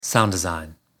Sound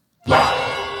design.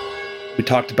 We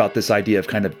talked about this idea of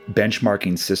kind of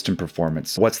benchmarking system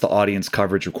performance. What's the audience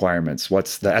coverage requirements?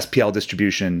 What's the SPL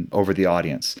distribution over the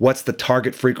audience? What's the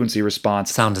target frequency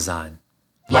response? Sound design.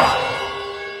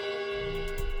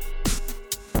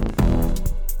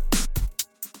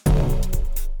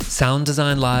 Sound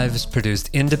Design Live is produced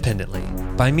independently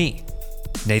by me,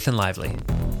 Nathan Lively,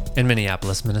 in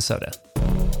Minneapolis, Minnesota.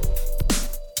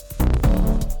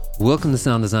 Welcome to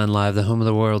Sound Design Live, the home of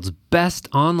the world's best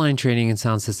online training and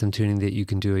sound system tuning that you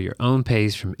can do at your own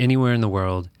pace from anywhere in the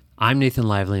world. I'm Nathan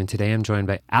Lively, and today I'm joined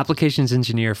by Applications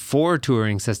Engineer for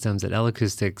Touring Systems at L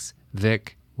Acoustics,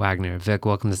 Vic Wagner. Vic,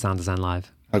 welcome to Sound Design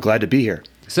Live. I'm glad to be here.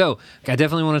 So, I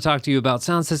definitely want to talk to you about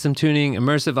sound system tuning,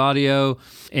 immersive audio,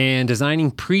 and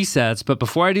designing presets. But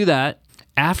before I do that,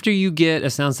 after you get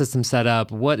a sound system set up,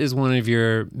 what is one of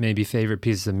your maybe favorite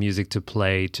pieces of music to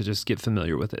play to just get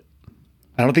familiar with it?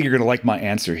 I don't think you're going to like my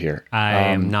answer here. I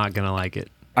am not going to like it.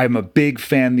 I'm a big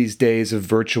fan these days of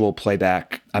virtual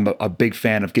playback. I'm a big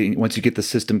fan of getting, once you get the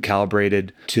system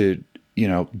calibrated to,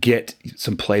 get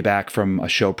some playback from a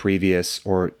show previous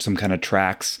or some kind of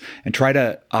tracks and try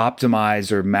to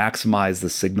optimize or maximize the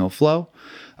signal flow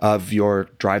of your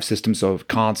drive system. So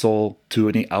console to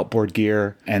any outboard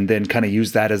gear, and then kind of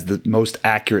use that as the most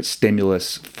accurate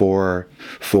stimulus for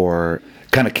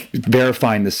kind of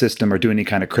verifying the system or doing any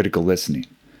kind of critical listening.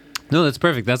 No, that's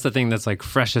perfect. That's the thing that's like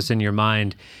freshest in your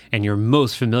mind and you're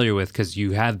most familiar with because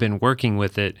you have been working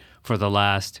with it for the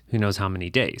last who knows how many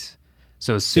days.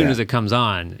 So as soon as it comes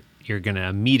on, you're going to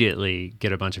immediately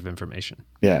get a bunch of information.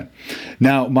 Yeah.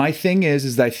 Now, my thing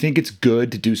is I think it's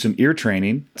good to do some ear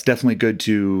training. It's definitely good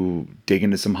to dig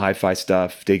into some hi-fi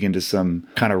stuff, dig into some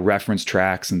kind of reference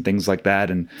tracks and things like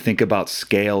that, and think about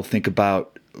scale, think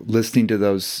about listening to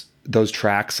those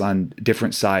tracks on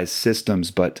different size systems.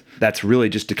 But that's really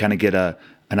just to kind of get an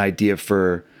idea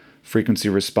for frequency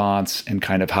response and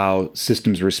kind of how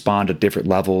systems respond at different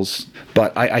levels.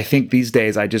 But I think these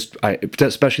days,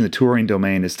 especially in the touring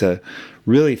domain, is to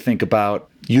really think about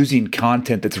using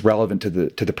content that's relevant to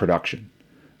the production.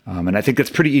 And I think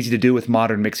that's pretty easy to do with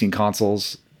modern mixing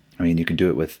consoles. I mean, you can do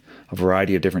it with a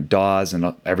variety of different DAWs,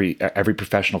 and every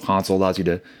professional console allows you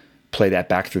to play that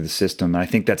back through the system. And I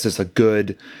think that's just a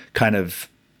good kind of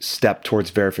step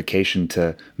towards verification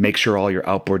to make sure all your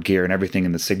outboard gear and everything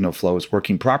in the signal flow is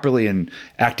working properly and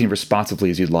acting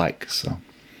responsively as you'd like. So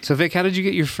Vic, how did you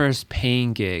get your first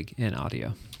paying gig in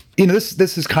audio?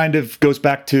 This is kind of goes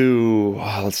back to,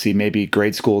 maybe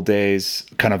grade school days,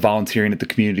 kind of volunteering at the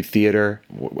community theater.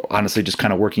 Honestly, just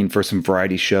kind of working for some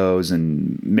variety shows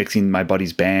and mixing my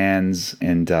buddies' bands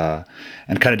and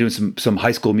kind of doing some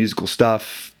high school musical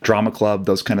stuff, drama club,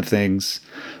 those kind of things.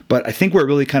 But I think where it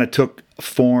really kind of took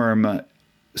form,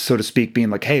 so to speak, being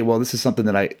like, hey, well, this is something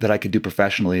that I could do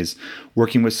professionally, is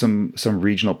working with some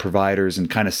regional providers and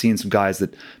kind of seeing some guys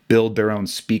that build their own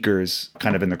speakers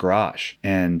kind of in the garage.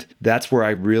 And that's where I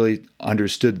really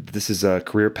understood this is a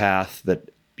career path that,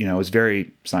 is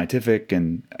very scientific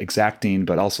and exacting,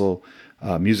 but also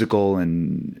musical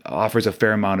and offers a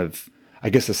fair amount of, I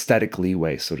guess, aesthetic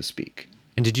leeway, so to speak.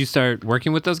 And did you start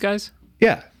working with those guys?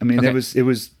 Yeah. I mean, okay. It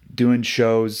was doing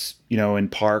shows, in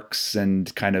parks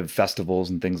and kind of festivals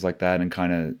and things like that, and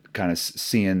kind of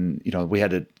seeing, they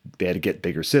had to get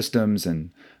bigger systems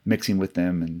and mixing with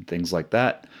them and things like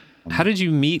that. How did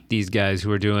you meet these guys who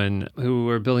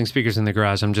were building speakers in the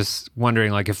garage? I'm just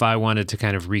wondering, like, if I wanted to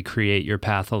kind of recreate your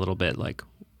path a little bit, like,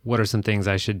 what are some things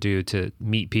I should do to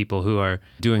meet people who are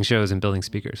doing shows and building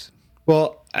speakers?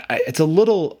 Well, I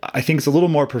think it's a little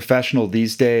more professional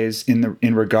these days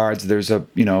in regards. There's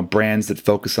brands that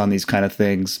focus on these kind of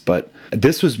things, but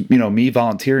this was, me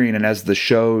volunteering. And as the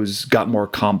shows got more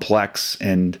complex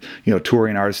and,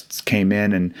 touring artists came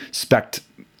in and spec'd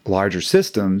larger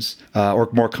systems, or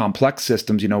more complex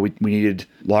systems, we needed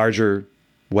larger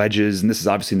wedges. And this is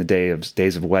obviously in the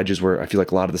days of wedges, where I feel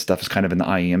like a lot of the stuff is kind of in the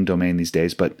IEM domain these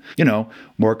days, but,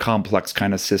 more complex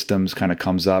kind of systems kind of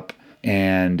comes up.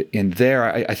 And in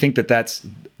there, I think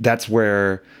that's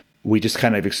where we just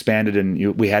kind of expanded,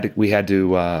 and we had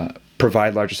to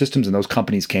provide larger systems, and those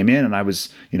companies came in, and I was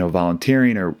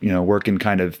volunteering or working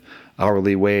kind of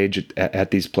hourly wage at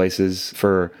these places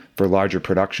for larger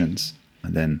productions.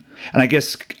 And I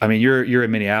guess, I mean, you're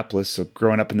in Minneapolis, so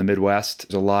growing up in the Midwest,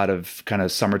 there's a lot of kind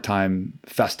of summertime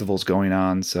festivals going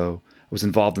on. So I was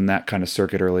involved in that kind of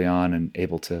circuit early on and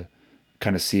able to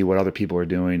kind of see what other people are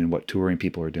doing and what touring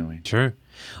people are doing. Sure.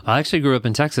 I actually grew up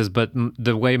in Texas, but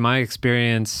the way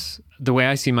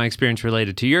I see my experience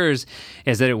related to yours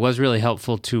is that it was really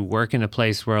helpful to work in a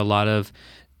place where a lot of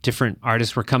different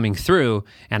artists were coming through,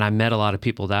 and I met a lot of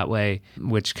people that way,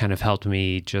 which kind of helped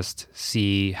me just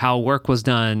see how work was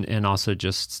done and also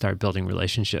just start building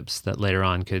relationships that later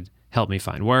on could help me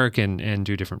find work and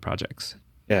do different projects.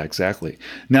 Yeah, exactly.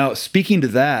 Now, speaking to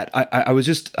that, I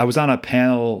was on a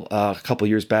panel a couple of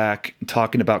years back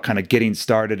talking about kind of getting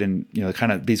started and,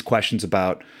 kind of these questions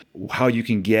about how you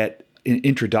can get an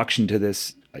introduction to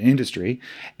this industry.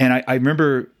 And I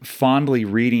remember fondly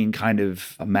reading kind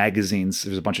of magazines.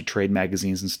 There's a bunch of trade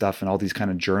magazines and stuff and all these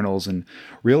kind of journals, and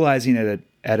realizing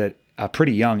at a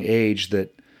pretty young age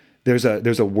that there's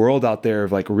a world out there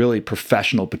of like really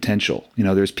professional potential.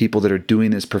 There's people that are doing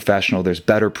this professional. There's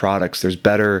better products. There's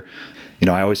better,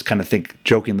 I always kind of think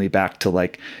jokingly back to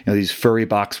like, these furry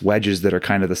box wedges that are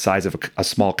kind of the size of a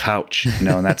small couch,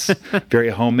 and that's very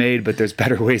homemade, but there's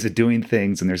better ways of doing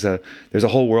things. And there's a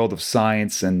whole world of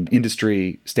science and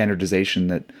industry standardization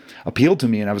that appealed to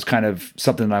me. And I was kind of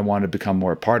something that I wanted to become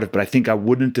more a part of, but I think I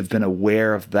wouldn't have been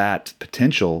aware of that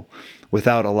potential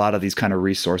without a lot of these kind of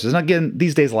resources. And again,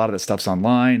 these days, a lot of that stuff's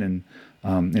online and,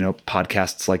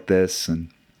 podcasts like this. And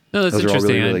those are all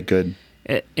really, really good.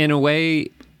 In a way,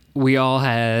 we all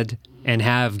had and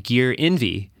have gear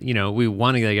envy. We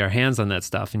want to get our hands on that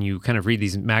stuff. And you kind of read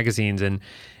these magazines and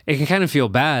it can kind of feel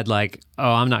bad, like,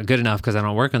 oh, I'm not good enough because I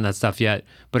don't work on that stuff yet.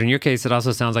 But in your case, it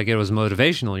also sounds like it was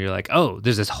motivational. You're like, oh,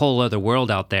 there's this whole other world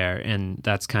out there. And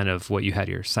that's kind of what you had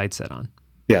your sights set on.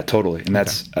 Yeah, totally. And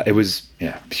that's, it was,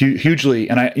 hugely.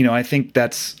 And I think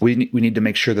that's, we need to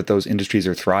make sure that those industries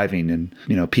are thriving and,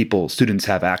 students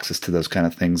have access to those kind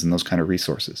of things and those kind of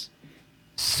resources.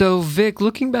 So Vic,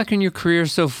 looking back on your career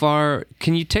so far,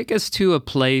 can you take us to a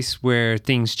place where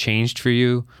things changed for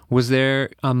you? Was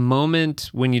there a moment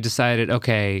when you decided,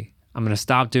 okay, I'm going to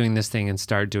stop doing this thing and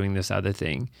start doing this other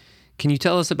thing? Can you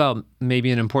tell us about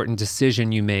maybe an important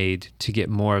decision you made to get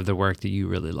more of the work that you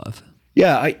really love?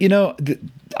 Yeah, I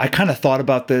kind of thought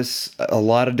about this a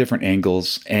lot of different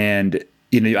angles, and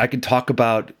I could talk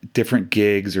about different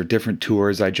gigs or different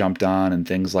tours I jumped on and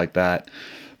things like that.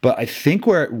 But I think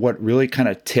what really kind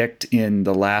of ticked in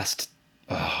the last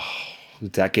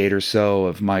decade or so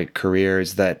of my career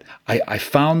is that I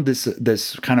found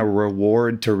this kind of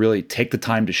reward to really take the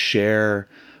time to share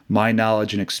my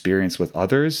knowledge and experience with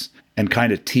others and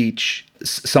kind of teach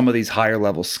some of these higher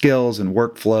level skills and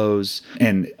workflows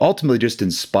and ultimately just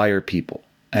inspire people.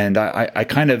 And I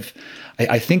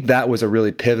think that was a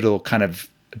really pivotal kind of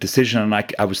decision. And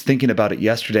I was thinking about it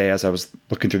yesterday as I was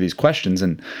looking through these questions.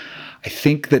 And I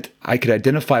think that I could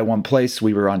identify one place.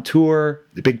 We were on tour,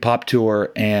 the Big Pop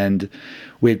tour, and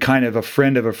we had kind of a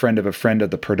friend of a friend of a friend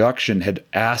of the production had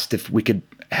asked if we could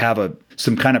have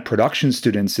some kind of production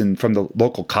students from the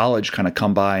local college kind of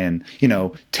come by and,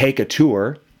 take a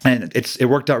tour. And it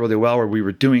worked out really well where we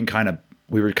were kind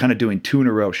of doing 2 in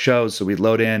a row shows. So we'd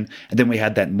load in and then we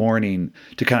had that morning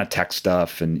to kind of tech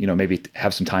stuff and, maybe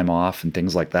have some time off and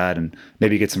things like that and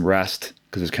maybe get some rest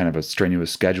because it was kind of a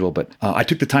strenuous schedule. But I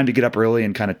took the time to get up early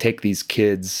and kind of take these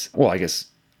kids,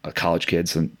 college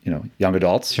kids and, young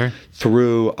adults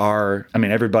through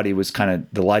everybody was kind of,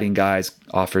 the lighting guys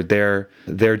offered their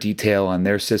detail on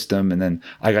their system. And then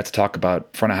I got to talk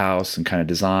about front of house and kind of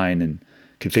design and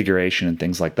configuration and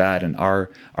things like that, and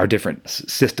our different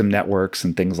system networks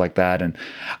and things like that. And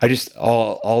I just,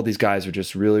 all these guys are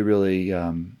just really, really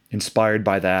inspired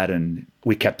by that. And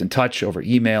we kept in touch over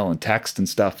email and text and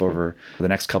stuff over the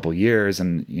next couple of years.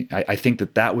 And I think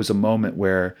that was a moment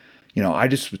where, I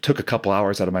just took a couple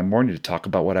hours out of my morning to talk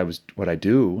about what I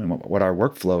do and what our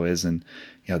workflow is. And,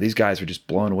 these guys were just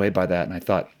blown away by that. And I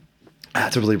thought,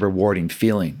 that's a really rewarding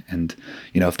feeling. And,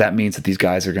 if that means that these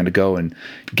guys are going to go and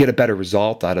get a better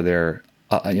result out of their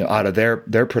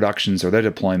productions or their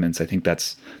deployments, I think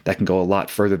that can go a lot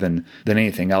further than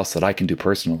anything else that I can do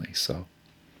personally.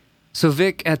 So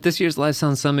Vic, at this year's Live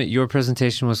Sound Summit, your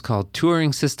presentation was called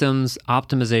Touring Systems,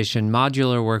 Optimization,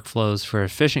 Modular Workflows for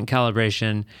Efficient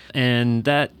Calibration. And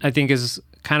that, I think, is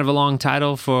kind of a long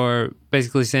title for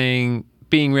basically saying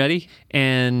being ready.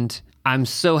 And I'm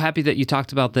so happy that you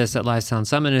talked about this at Live Sound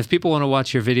Summit. And if people want to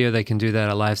watch your video, they can do that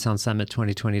at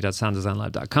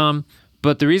livesoundsummit2020.sounddesignlive.com.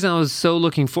 But the reason I was so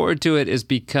looking forward to it is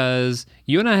because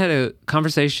you and I had a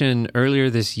conversation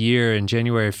earlier this year in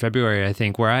January or February, I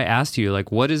think, where I asked you,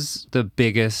 what is the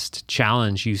biggest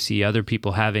challenge you see other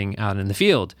people having out in the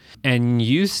field? And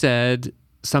you said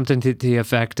something to the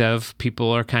effect of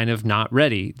people are kind of not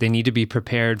ready. They need to be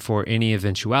prepared for any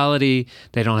eventuality.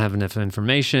 They don't have enough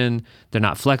information. They're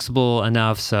not flexible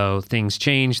enough. So things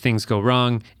change, things go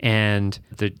wrong, and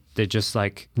they're just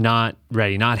not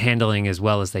ready, not handling as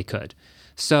well as they could.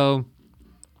 So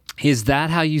Is that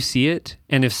how you see it?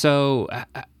 And if so,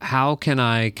 how can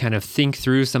I kind of think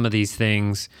through some of these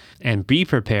things and be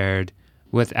prepared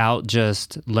without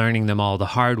just learning them all the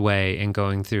hard way and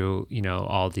going through,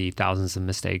 all the thousands of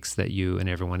mistakes that you and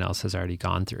everyone else has already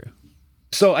gone through?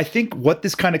 So I think what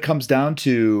this kind of comes down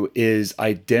to is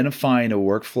identifying a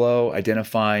workflow,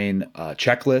 identifying a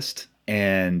checklist.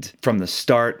 And from the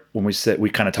start, when we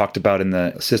kind of talked about in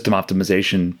the system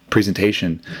optimization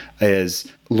presentation, is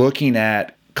looking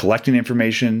at collecting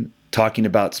information, talking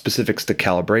about specifics to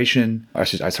verification,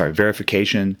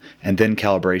 and then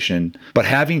calibration, but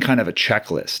having kind of a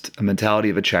checklist, a mentality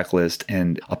of a checklist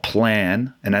and a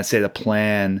plan. And I'd say the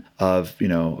plan of,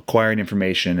 acquiring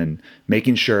information and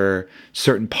making sure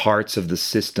certain parts of the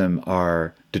system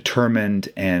are determined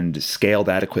and scaled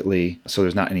adequately so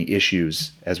there's not any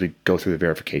issues as we go through the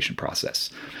verification process.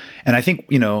 And I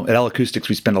think, at L Acoustics,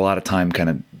 we spend a lot of time kind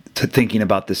of thinking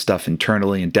about this stuff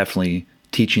internally and definitely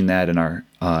teaching that in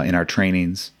our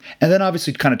trainings, and then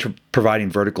obviously kind of providing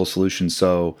vertical solutions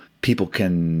so people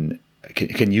can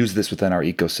use this within our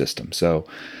ecosystem. So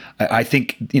I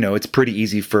think it's pretty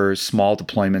easy for small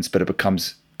deployments, but it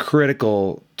becomes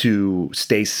critical to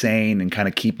stay sane and kind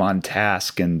of keep on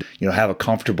task and have a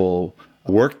comfortable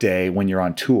workday when you're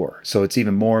on tour. So it's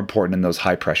even more important in those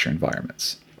high pressure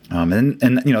environments. And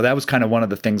that was kind of one of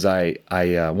the things I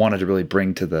wanted to really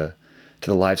bring to the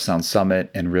Live Sound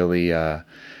Summit and really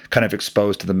kind of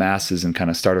expose to the masses and kind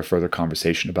of start a further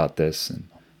conversation about this.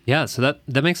 Yeah, so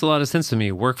that makes a lot of sense to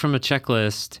me. Work from a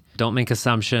checklist, don't make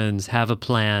assumptions, have a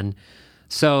plan.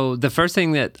 So the first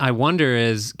thing that I wonder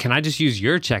is, can I just use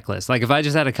your checklist? Like if I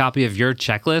just had a copy of your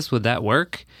checklist, would that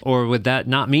work? Or would that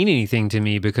not mean anything to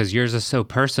me because yours is so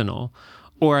personal?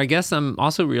 Or I guess I'm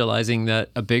also realizing that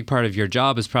a big part of your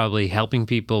job is probably helping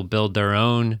people build their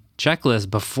own checklist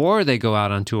before they go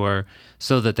out on tour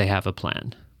so that they have a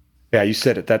plan. Yeah, you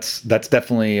said it. That's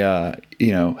definitely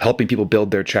helping people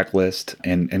build their checklist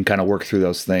and kind of work through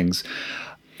those things.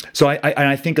 So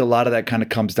I think a lot of that kind of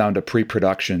comes down to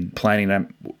pre-production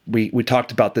planning. We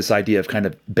talked about this idea of kind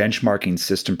of benchmarking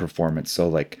system performance. So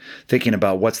like thinking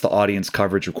about what's the audience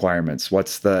coverage requirements,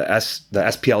 what's the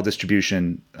SPL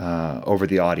distribution over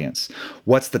the audience,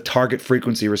 what's the target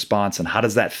frequency response, and how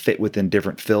does that fit within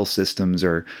different fill systems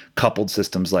or coupled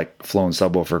systems like flow and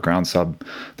subwoofer, ground sub,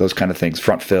 those kind of things,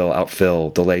 front fill, out fill,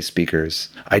 delay speakers,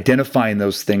 identifying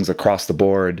those things across the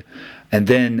board. And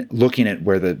then looking at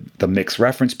where the mix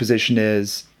reference position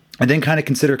is, and then kind of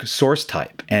consider source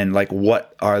type and like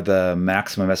what are the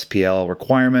maximum SPL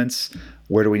requirements?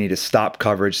 Where do we need to stop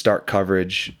coverage, start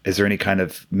coverage? Is there any kind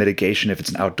of mitigation if it's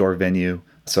an outdoor venue?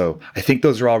 So I think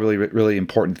those are all really, really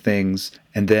important things.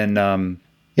 And then,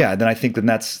 then I think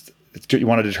you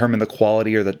want to determine the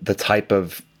quality or the type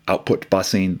of output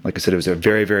busing. Like I said, it was a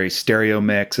very, very stereo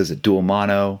mix. Is it dual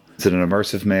mono? Is it an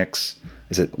immersive mix?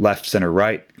 Is it left, center,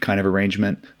 right kind of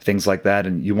arrangement? Things like that.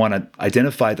 And you want to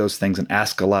identify those things and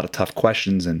ask a lot of tough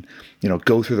questions and,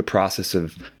 go through the process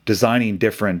of designing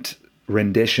different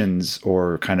renditions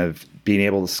or kind of being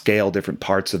able to scale different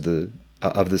parts of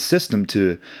the system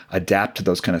to adapt to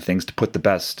those kind of things to put the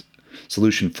best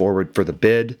solution forward for the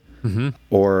bid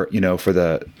or, for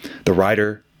the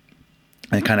rider,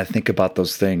 and kind of think about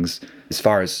those things as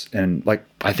far as, and like,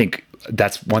 I think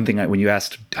that's one thing when you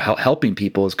asked helping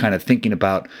people is kind of thinking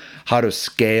about how to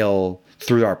scale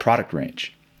through our product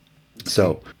range.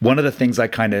 So one of the things I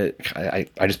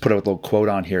just put a little quote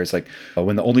on here is like,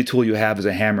 when the only tool you have is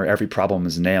a hammer, every problem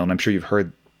is a nail. And I'm sure you've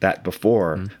heard that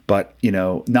before, but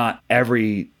not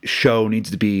every show needs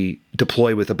to be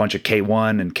deployed with a bunch of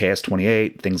K1 and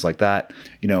KS28, things like that.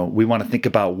 We want to think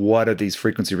about what are these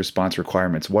frequency response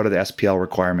requirements? What are the SPL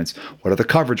requirements? What are the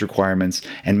coverage requirements?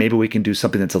 And maybe we can do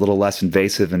something that's a little less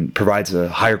invasive and provides a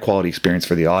higher quality experience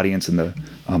for the audience and the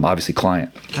obviously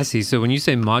client. I see. So when you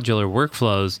say modular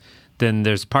workflows, then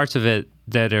there's parts of it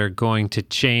that are going to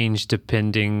change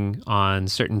depending on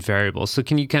certain variables. So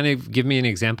can you kind of give me an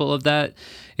example of that?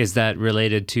 Is that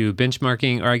related to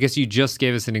benchmarking? Or I guess you just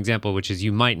gave us an example, which is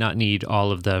you might not need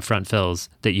all of the front fills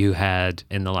that you had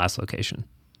in the last location.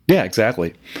 Yeah,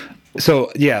 exactly.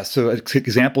 So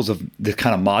examples of the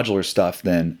kind of modular stuff,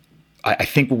 then I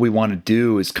think what we want to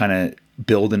do is kind of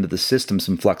build into the system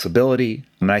some flexibility.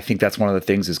 And I think that's one of the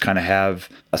things is kind of have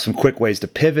some quick ways to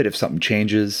pivot if something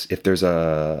changes, if there's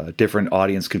a different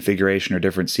audience configuration or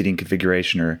different seating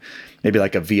configuration, or maybe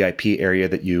like a VIP area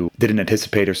that you didn't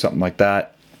anticipate or something like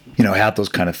that, have those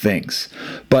kind of things.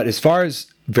 But as far as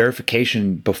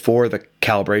verification before the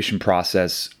calibration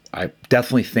process, I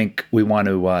definitely think we want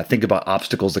to think about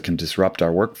obstacles that can disrupt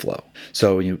our workflow.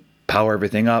 So power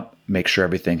everything up, make sure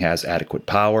everything has adequate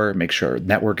power, make sure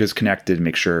network is connected,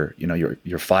 make sure,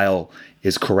 your file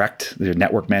is correct, your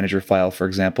network manager file, for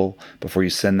example, before you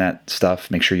send that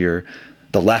stuff. Make sure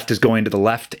the left is going to the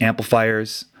left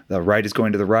amplifiers, the right is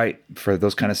going to the right for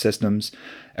those kind of systems.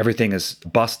 Everything is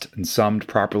bussed and summed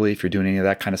properly if you're doing any of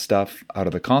that kind of stuff out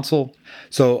of the console.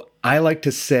 So I like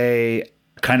to say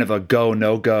kind of a go,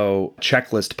 no-go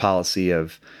checklist policy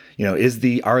of,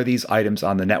 are these items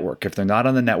on the network? If they're not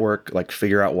on the network, like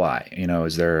figure out why.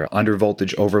 Is there under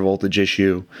voltage, over voltage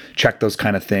issue? Check those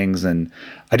kind of things. And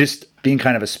being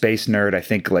kind of a space nerd, I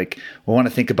think we want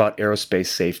to think about aerospace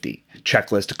safety.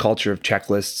 Checklist, a culture of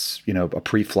checklists, a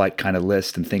pre-flight kind of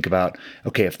list, and think about,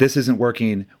 okay, if this isn't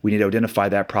working, we need to identify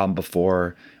that problem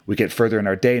before we get further in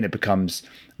our day and it becomes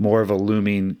more of a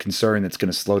looming concern that's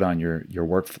going to slow down your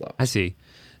workflow. I see.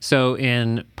 So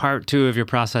in part 2 of your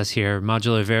process here,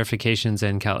 modular verifications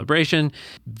and calibration,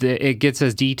 it gets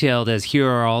as detailed as here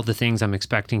are all the things I'm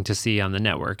expecting to see on the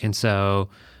network. And so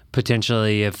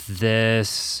potentially if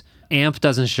this amp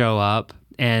doesn't show up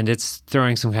and it's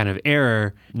throwing some kind of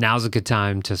error, now's a good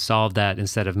time to solve that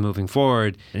instead of moving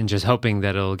forward and just hoping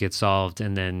that it'll get solved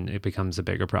and then it becomes a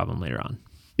bigger problem later on.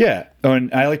 Yeah.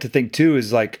 And I like to think too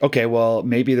is okay, well,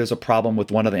 maybe there's a problem with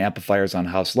one of the amplifiers on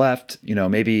house left.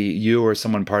 Maybe you or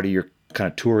someone part of your kind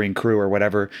of touring crew or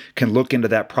whatever can look into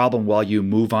that problem while you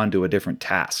move on to a different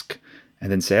task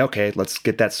and then say, okay, let's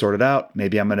get that sorted out.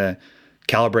 Maybe I'm going to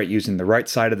calibrate using the right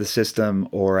side of the system,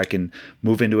 or I can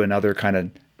move into another kind of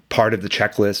part of the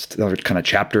checklist, another kind of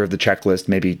chapter of the checklist,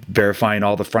 maybe verifying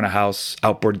all the front of house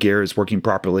outboard gear is working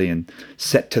properly and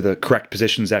set to the correct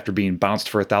positions after being bounced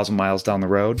for 1,000 miles down the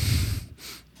road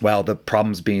while the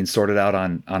problem's being sorted out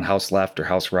on house left or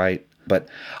house right. But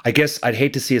I guess I'd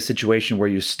hate to see a situation where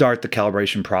you start the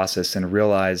calibration process and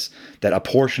realize that a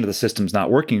portion of the system's not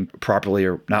working properly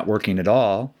or not working at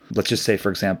all. Let's just say, for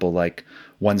example,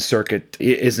 one circuit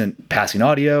isn't passing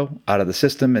audio out of the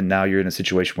system, and now you're in a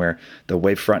situation where the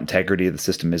wavefront integrity of the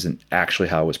system isn't actually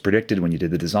how it was predicted when you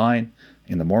did the design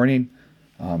in the morning.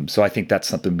 So I think that's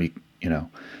something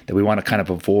that we want to kind of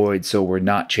avoid, so we're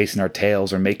not chasing our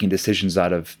tails or making decisions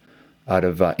out of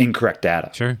incorrect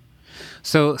data. Sure.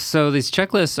 So these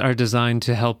checklists are designed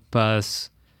to help us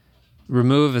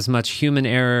remove as much human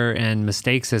error and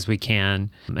mistakes as we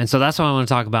can. And so that's what I want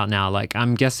to talk about now.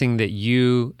 I'm guessing that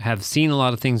you have seen a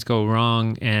lot of things go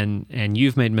wrong and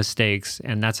you've made mistakes,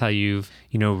 and that's how you've,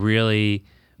 really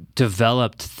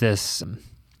developed this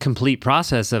complete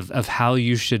process of how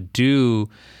you should do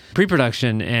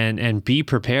pre-production and be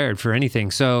prepared for anything.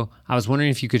 So I was wondering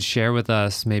if you could share with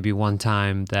us maybe one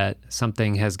time that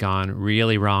something has gone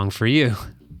really wrong for you.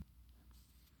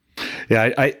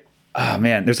 Yeah, oh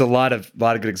man, there's a lot of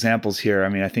good examples here. I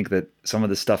mean, I think that some of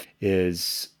the stuff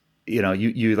is,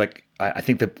 I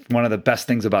think that one of the best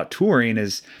things about touring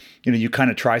is, you kind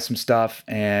of try some stuff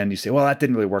and you say, well, that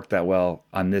didn't really work that well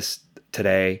on this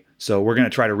today. So we're going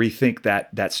to try to rethink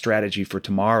that strategy for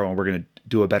tomorrow, and we're going to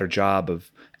do a better job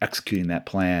of executing that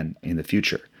plan in the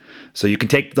future. So you can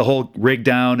take the whole rig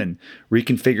down and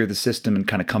reconfigure the system and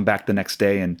kind of come back the next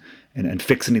day and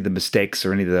fix any of the mistakes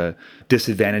or any of the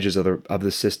disadvantages of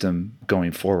the system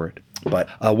going forward. But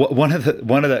one of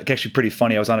the actually pretty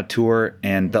funny. I was on a tour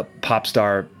and the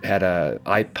Popstar had a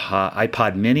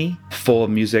iPod Mini full of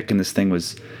music, and this thing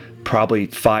was probably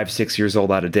 5-6 years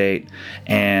old, out of date.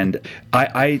 And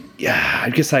I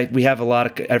guess we have a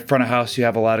lot of, at front of house you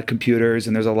have a lot of computers,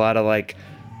 and there's a lot of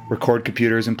record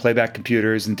computers and playback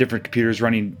computers and different computers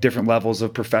running different levels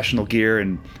of professional gear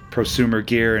and prosumer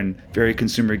gear and very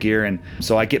consumer gear. And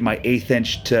so I get my 1/8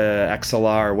 inch to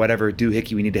XLR or whatever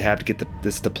doohickey we need to have to get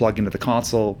this to plug into the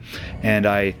console, and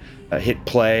I hit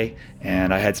play,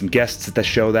 and I had some guests at the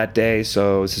show that day,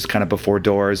 so this is kind of before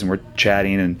doors, and we're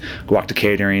chatting and go walk to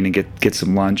catering and get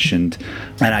some lunch, and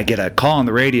I get a call on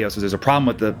the radio. So there's a problem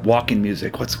with the walk-in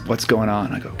music. What's going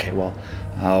on? I go, okay, well,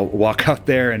 I'll walk out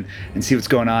there and see what's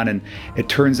going on. And it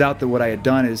turns out that what I had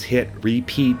done is hit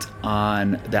repeat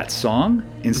on that song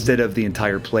instead of the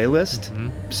entire playlist. Mm-hmm.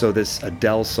 So this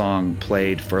Adele song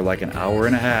played for an hour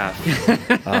and a half.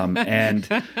 And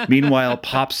meanwhile,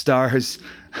 Popstar's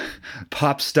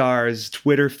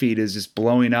Twitter feed is just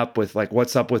blowing up with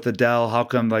what's up with Adele? How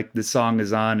come this song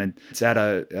is on? And it's at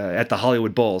the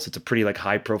Hollywood Bowl, so it's a pretty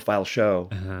high profile show,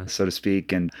 so to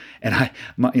speak. And my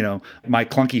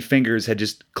clunky fingers had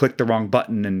just clicked the wrong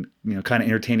button, and kind of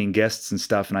entertaining guests and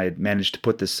stuff, and I had managed to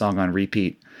put this song on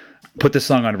repeat.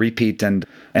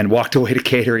 And walked away to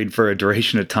catering for a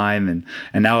duration of time,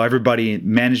 and now everybody,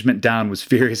 management down, was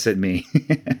furious at me.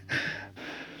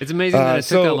 It's amazing that it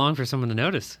took that long for someone to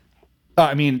notice.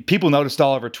 I mean, people noticed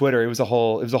all over Twitter. It was a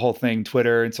whole thing.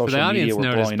 Twitter and So the social audience media were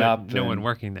noticed, blowing but up. no and- one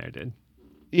working there did.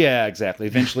 Yeah, exactly.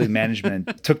 Eventually,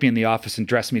 management took me in the office and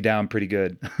dressed me down pretty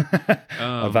good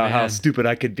Oh, about how man. stupid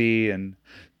I could be, and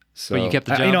so But you kept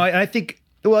the job? I think,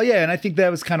 well, yeah, and I think that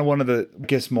was kind of one of the, I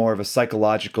guess, more of a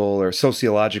psychological or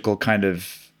sociological kind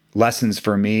of lessons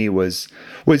for me was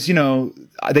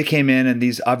they came in, and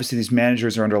these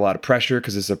managers are under a lot of pressure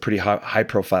because it's a pretty high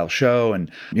profile show, and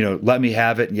let me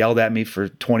have it and yelled at me for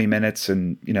 20 minutes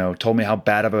and told me how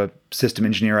bad of a system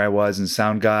engineer I was and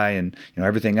sound guy and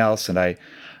everything else, and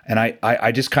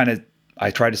I just kind of,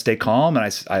 I tried to stay calm,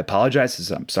 and I apologized. I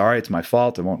said, I'm sorry, it's my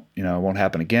fault. It won't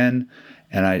happen again.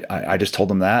 And I just told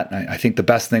them that. And I think the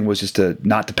best thing was just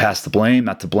not to pass the blame,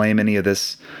 not to blame any of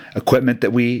this equipment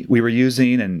that we were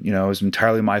using. And, it was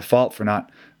entirely my fault for not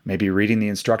maybe reading the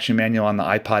instruction manual on the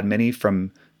iPod mini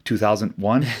from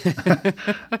 2001.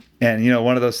 And,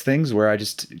 one of those things where I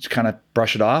just kind of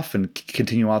brush it off and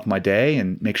continue on with my day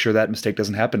and make sure that mistake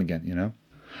doesn't happen again,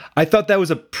 I thought that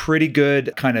was a pretty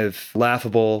good kind of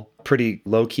laughable, pretty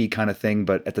low key kind of thing,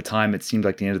 but at the time it seemed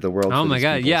like the end of the world. Oh for my these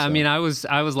God. people, Yeah. so. I mean, I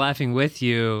was laughing with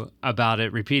you about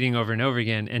it, repeating over and over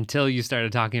again until you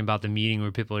started talking about the meeting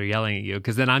where people are yelling at you.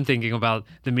 Cause then I'm thinking about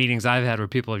the meetings I've had where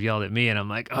people have yelled at me and I'm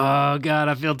like, oh God,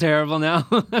 I feel terrible now.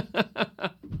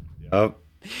 Yep.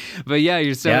 But yeah,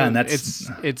 you're so, Yeah, and that's-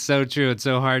 it's so true. It's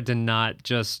so hard to not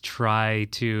just try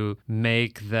to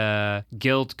make the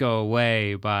guilt go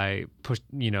away by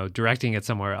directing it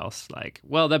somewhere else. Like,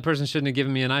 well, that person shouldn't have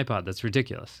given me an iPod. That's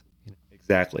ridiculous.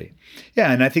 Exactly.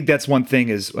 Yeah, and I think that's one thing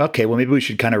is, okay, well, maybe we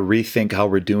should kind of rethink how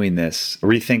we're doing this,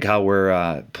 rethink how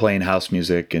we're playing house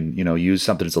music and, use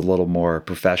something that's a little more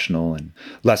professional and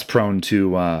less prone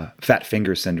to fat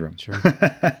finger syndrome. Sure.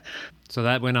 So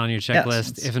that went on your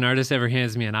checklist. Yes. If an artist ever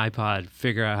hands me an iPod,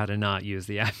 figure out how to not use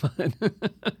the iPod.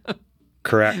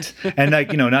 Correct. And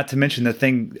not to mention the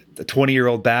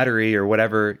 20-year-old battery or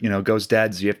whatever, goes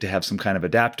dead. So you have to have some kind of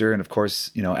adapter. And of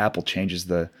course, Apple changes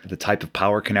the type of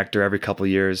power connector every couple of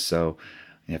years. So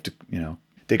you have to,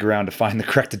 dig around to find the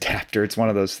correct adapter. It's one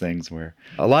of those things where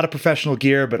a lot of professional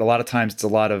gear, but a lot of times it's a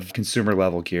lot of consumer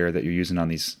level gear that you're using on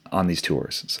these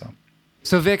tours.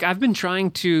 So Vic, I've been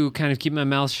trying to kind of keep my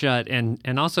mouth shut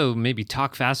and also maybe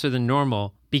talk faster than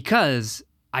normal because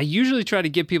I usually try to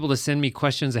get people to send me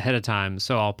questions ahead of time.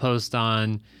 So I'll post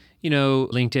on,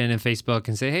 LinkedIn and Facebook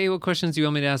and say, hey, what questions do you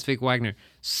want me to ask Vic Wagner?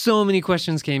 So many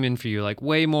questions came in for you, like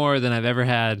way more than I've ever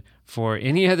had for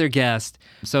any other guest.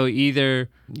 So either,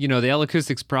 the L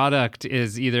Acoustics product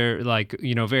is either like,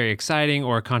 very exciting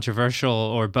or controversial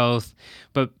or both.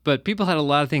 But people had a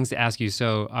lot of things to ask you.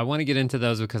 So I want to get into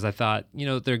those because I thought,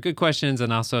 they're good questions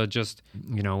and also just,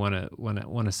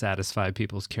 want to satisfy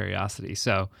people's curiosity.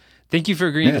 So thank you for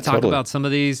agreeing to talk about some of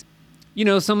these.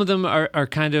 Some of them are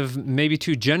kind of maybe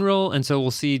too general. And so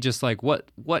we'll see just like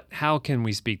how can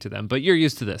we speak to them? But you're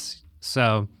used to this.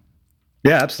 So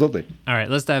Yeah, absolutely. all right,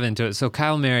 let's dive into it. So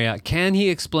Kyle Marriott, can he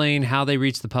explain how they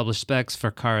reached the published specs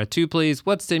for Kara 2, please?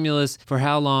 What stimulus, for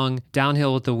how long,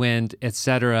 downhill with the wind,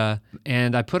 etc.?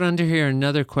 And I put under here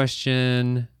another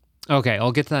question. Okay,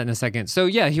 I'll get to that in a second. So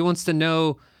yeah, he wants to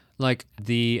know like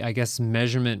the, I guess,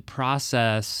 measurement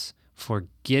process for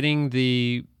getting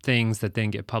the things that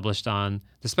then get published on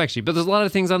the spec sheet. But there's a lot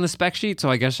of things on the spec sheet, so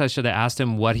I guess I should have asked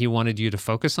him what he wanted you to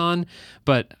focus on.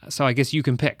 But so I guess you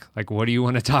can pick, like, what do you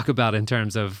want to talk about in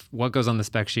terms of what goes on the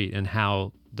spec sheet and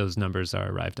how those numbers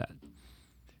are arrived at?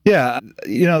 Yeah,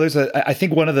 I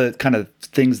think one of the kind of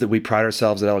things that we pride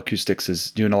ourselves at L Acoustics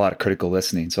is doing a lot of critical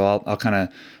listening. So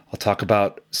I'll talk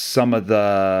about some of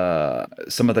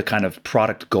the kind of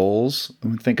product goals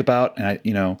we think about,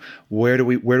 and where do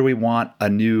we want a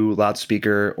new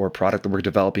loudspeaker or product that we're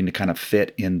developing to kind of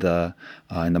fit in the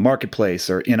marketplace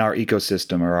or in our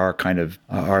ecosystem or our kind of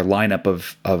our lineup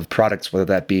of products, whether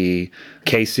that be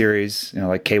K series,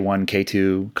 like K1,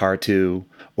 K2, Kara 2,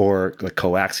 or like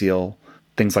coaxial.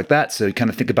 Things like that. So you kind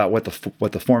of think about what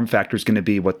the form factor is going to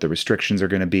be, what the restrictions are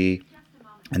going to be,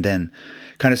 and then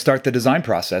kind of start the design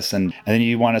process. And then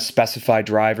you want to specify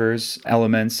drivers,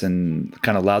 elements, and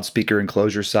kind of loudspeaker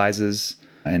enclosure sizes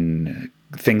and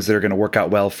things that are going to work out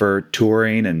well for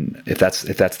touring, and if that's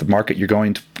the market you're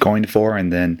going for,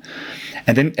 and then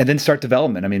start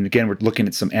development. I mean, again, we're looking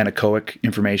at some anechoic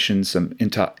information, some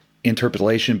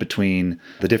interpolation between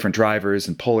the different drivers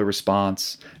and polar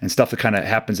response and stuff that kind of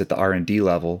happens at the R&D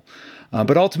level.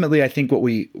 But ultimately, I think what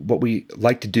we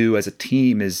like to do as a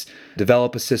team is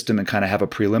develop a system and kind of have a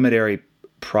preliminary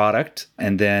product,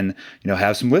 and then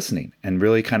have some listening and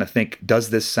really kind of think, does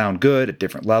this sound good at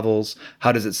different levels?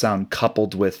 How does it sound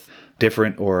coupled with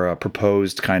different or a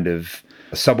proposed kind of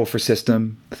subwoofer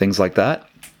system, things like that.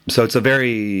 So it's a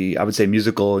very, I would say,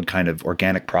 musical and kind of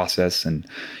organic process, and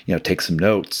take some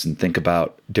notes and think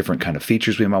about different kind of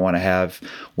features we might want to have,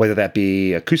 whether that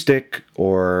be acoustic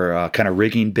or kind of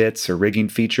rigging bits or rigging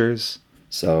features.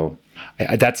 So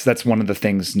that's one of the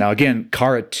things. Now again,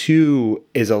 Kara 2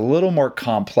 is a little more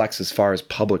complex as far as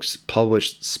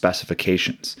published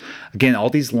specifications. Again, all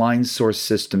these line source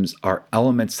systems are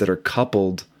elements that are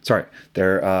coupled.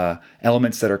 They're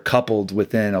elements that are coupled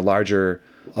within a larger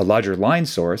line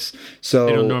source. So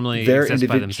they don't normally exist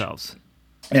by themselves.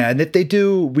 Yeah, and if they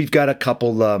do, we've got a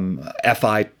couple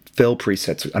FI fill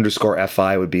presets.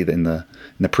 _FI would be in the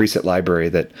preset library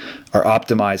that are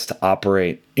optimized to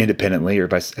operate independently or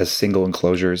as single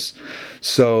enclosures.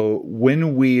 So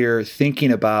when we're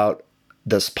thinking about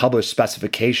this published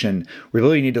specification, we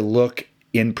really need to look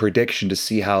in prediction to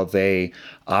see how they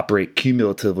operate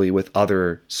cumulatively with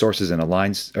other sources in a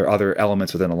line or other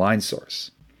elements within a line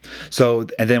source. So,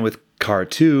 and then with Kara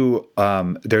 2,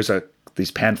 there's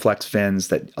these PanFlex fins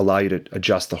that allow you to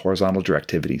adjust the horizontal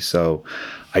directivity. So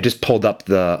I just pulled up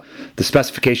the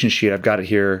specification sheet. I've got it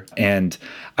here, and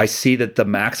I see that the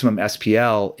maximum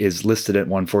SPL is listed at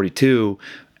 142,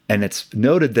 and it's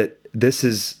noted that this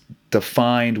is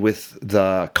defined with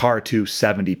the Kara 2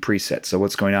 70 preset. So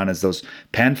what's going on is those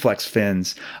PanFlex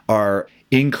fins are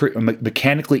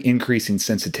mechanically increasing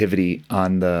sensitivity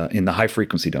in the high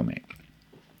frequency domain.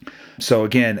 So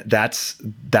again, that's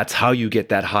how you get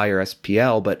that higher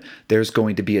SPL, but there's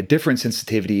going to be a different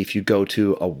sensitivity if you go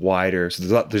to a wider,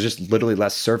 so there's just literally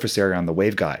less surface area on the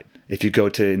waveguide. If you go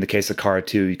to, in the case of Kara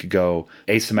 2, you could go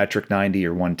asymmetric 90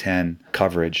 or 110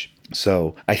 coverage.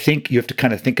 So I think you have to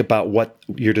kind of think about what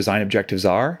your design objectives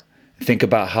are, think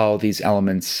about how these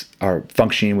elements are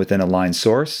functioning within a line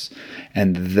source,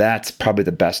 and that's probably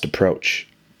the best approach.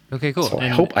 Okay, cool. So I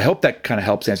hope that kind of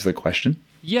helps answer the question.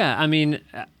 Yeah, I mean,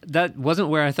 that wasn't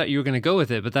where I thought you were going to go with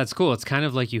it, but that's cool. It's kind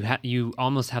of like you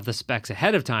almost have the specs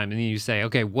ahead of time, and then you say,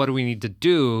 okay, what do we need to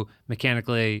do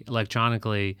mechanically,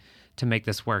 electronically to make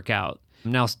this work out?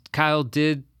 Now, Kyle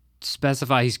did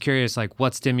specify, he's curious, like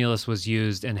what stimulus was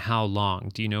used and how long.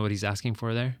 Do you know what he's asking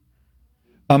for there?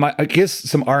 I guess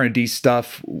some R&D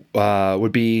stuff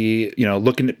would be,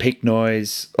 looking at peak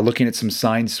noise, looking at some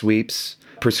sine sweeps,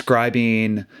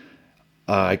 prescribing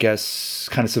I guess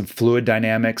kind of some fluid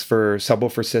dynamics for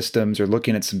subwoofer systems, or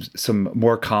looking at some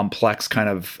more complex kind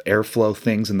of airflow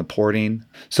things in the porting.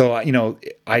 So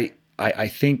I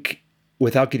think,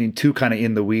 without getting too kind of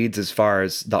in the weeds as far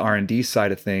as the R&D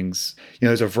side of things,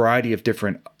 there's a variety of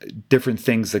different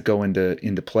things that go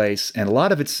into place, and a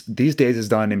lot of it's these days is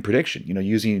done in prediction.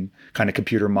 Using kind of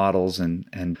computer models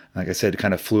and like I said,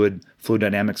 kind of fluid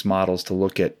dynamics models to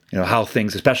look at how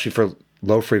things, especially for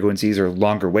low frequencies or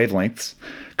longer wavelengths,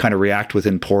 kind of react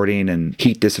within porting and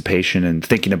heat dissipation and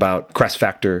thinking about crest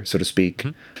factor, so to speak.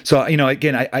 Mm-hmm. So,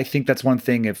 again, I think that's one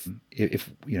thing. If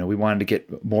we wanted to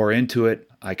get more into it,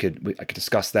 I could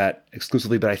discuss that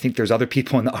exclusively. But I think there's other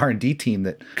people in the R&D team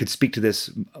that could speak to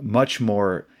this much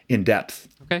more in depth,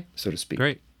 okay, so to speak.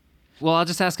 Great. Well, I'll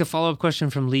just ask a follow-up question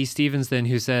from Lee Stevens then,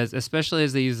 who says, especially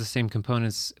as they use the same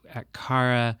components at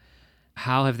Kara,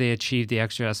 how have they achieved the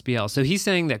extra SPL? So he's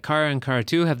saying that Kara and Kara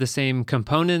 2 have the same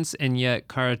components, and yet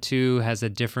Kara 2 has a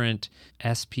different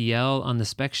SPL on the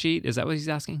spec sheet. Is that what he's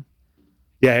asking?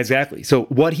 Yeah, exactly. So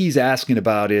what he's asking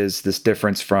about is this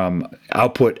difference from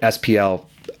output SPL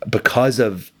because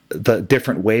of the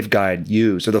different waveguide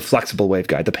used, or the flexible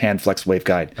waveguide, the PanFlex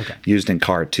waveguide used in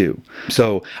Kara 2.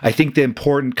 So I think the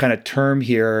important kind of term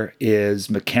here is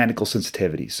mechanical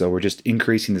sensitivity. So we're just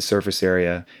increasing the surface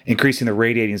area, increasing the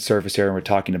radiating surface area, and we're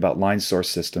talking about line source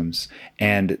systems.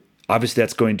 And obviously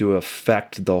that's going to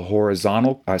affect the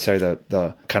horizontal,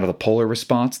 the kind of the polar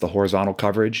response, the horizontal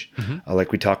coverage,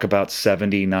 like we talk about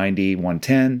 70, 90,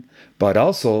 110, but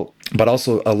also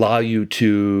allow you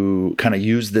to kind of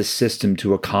use this system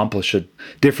to accomplish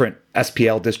different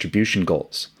SPL distribution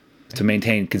goals, to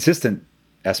maintain consistent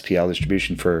SPL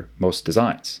distribution for most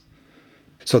designs.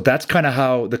 So that's kind of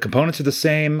how the components are the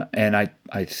same. And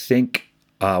I think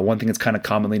one thing that's kind of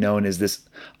commonly known is this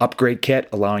upgrade kit,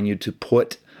 allowing you to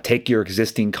take your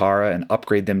existing Kara and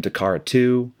upgrade them to Kara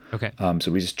 2. Okay.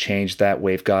 So we just changed that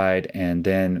waveguide, and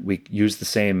then we use the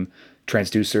same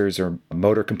transducers or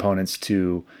motor components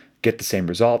to get the same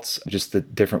results. Just the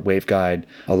different waveguide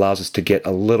allows us to get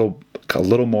a little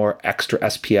more extra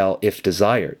SPL if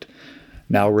desired.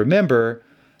 Now remember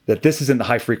that this is in the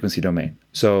high frequency domain.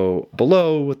 So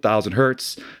below 1,000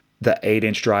 hertz, the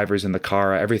 8-inch drivers in the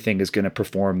Kara, everything is going to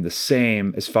perform the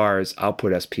same as far as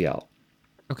output SPL.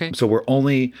 Okay. So we're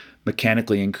only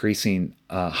mechanically increasing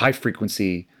high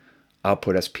frequency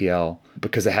output SPL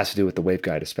because it has to do with the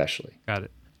waveguide especially. Got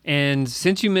it. And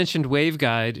since you mentioned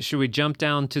waveguide, should we jump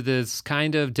down to this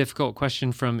kind of difficult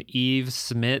question from Eve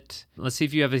Smith? Let's see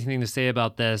if you have anything to say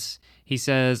about this. He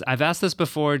says, I've asked this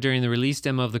before during the release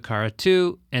demo of the Kara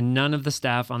 2, and none of the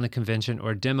staff on the convention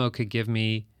or demo could give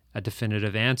me a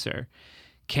definitive answer.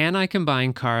 Can I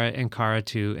combine Kara and Kara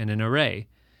 2 in an array?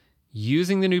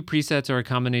 Using the new presets or a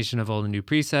combination of all the new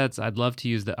presets, I'd love to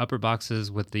use the upper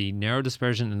boxes with the narrow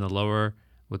dispersion and the lower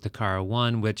with the Kara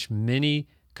 1, which many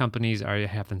companies already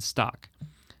have in stock.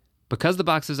 Because the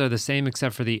boxes are the same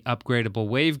except for the upgradable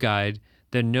waveguide,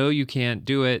 the no you can't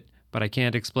do it, but I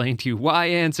can't explain to you why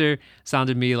answer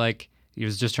sounded to me like he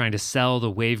was just trying to sell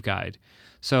the waveguide.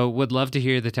 So would love to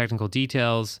hear the technical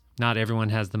details. Not everyone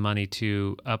has the money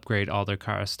to upgrade all their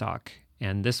Kara stock.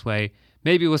 And this way,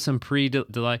 maybe with some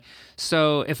pre-delay.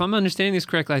 So if I'm understanding this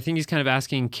correctly, I think he's kind of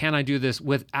asking, can I do this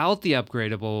without the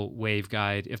upgradable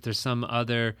waveguide if there's some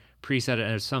other preset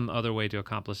or some other way to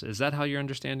accomplish it? Is that how you're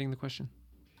understanding the question?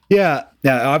 Yeah.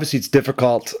 Now, obviously, it's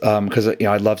difficult because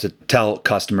I'd love to tell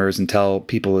customers and tell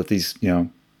people that these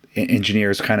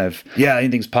engineers kind of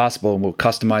anything's possible and we'll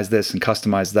customize this and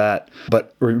customize that.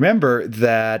 But remember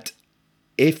that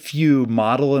if you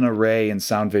model an array in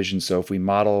SoundVision, so if we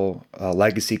model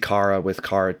legacy Kara with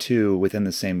Kara 2 within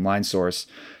the same line source,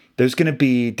 there's going to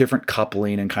be different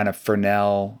coupling and kind of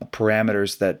Fresnel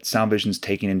parameters that SoundVision's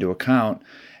taking into account.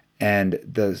 And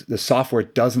the software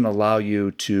doesn't allow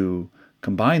you to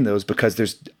combine those because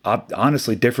there's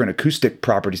honestly different acoustic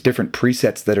properties, different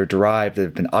presets that are derived that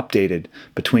have been updated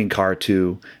between Kara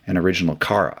 2 and original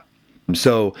Kara.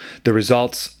 So the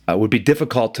results would be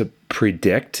difficult to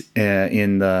predict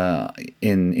in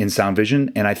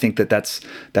SoundVision, and I think that's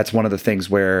one of the things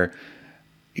where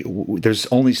there's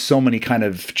only so many kind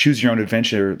of choose your own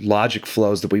adventure logic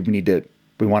flows that we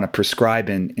want to prescribe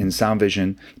in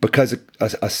SoundVision, because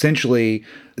essentially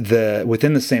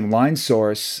within the same line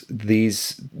source,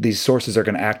 these sources are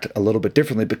going to act a little bit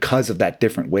differently because of that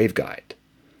different waveguide.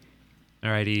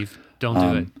 All right, Eve, don't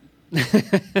do it.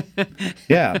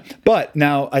 Yeah. But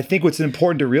now I think what's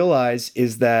important to realize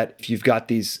is that if you've got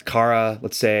these Kara,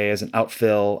 let's say as an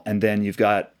outfill, and then you've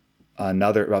got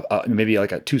another, maybe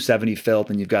like a 270 fill,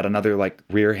 then you've got another like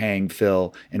rear hang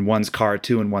fill, and one's Kara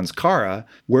 2 and one's Kara,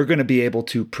 we're going to be able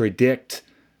to predict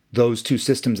those two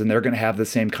systems, and they're going to have the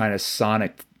same kind of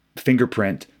sonic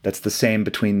fingerprint that's the same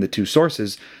between the two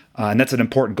sources. And that's an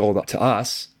important goal to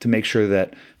us, to make sure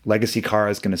that legacy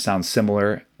Kara is going to sound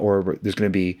similar, or they're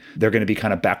going to be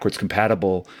kind of backwards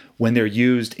compatible when they're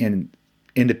used in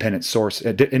independent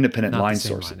line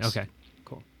sources. Line. Okay,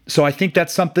 cool. So I think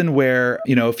that's something where,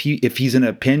 if he's in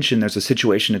a pinch and there's a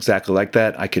situation exactly like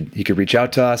that, he could reach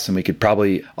out to us and we could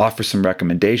probably offer some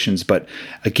recommendations. But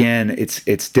again,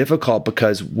 it's difficult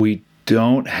because we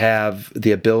don't have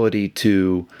the ability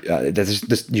to.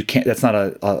 You can't. That's not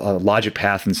a logic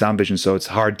path in SoundVision, so it's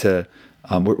hard to.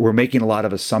 We're making a lot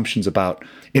of assumptions about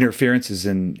interferences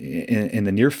in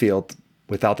the near field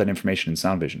without that information in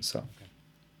SoundVision. So,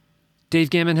 Dave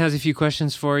Gammon has a few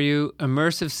questions for you.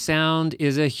 Immersive sound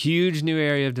is a huge new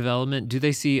area of development. Do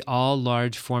they see all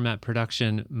large format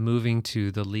production moving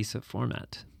to the Lisa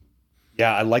format?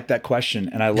 Yeah, I like that question,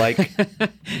 and I like.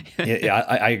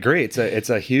 I agree. It's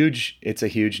a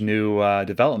huge new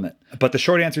development. But the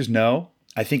short answer is no.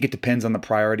 I think it depends on the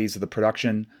priorities of the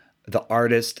production, the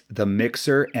artist, the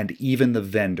mixer, and even the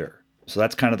vendor. So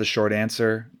that's kind of the short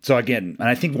answer. So again, and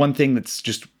I think one thing that's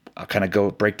just, I'll kind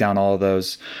of break down all of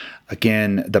those.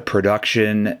 Again, the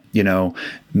production,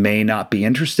 may not be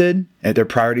interested. Their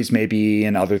priorities may be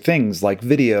in other things like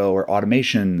video or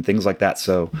automation, things like that.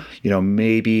 So,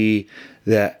 maybe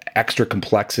the extra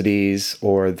complexities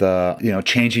or the,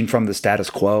 changing from the status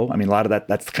quo. I mean, a lot of it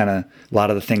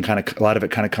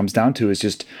kind of comes down to is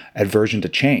just aversion to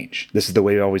change. This is the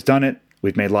way we've always done it.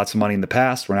 We've made lots of money in the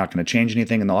past. We're not going to change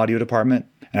anything in the audio department.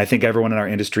 And I think everyone in our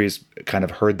industry has kind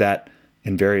of heard that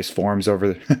in various forms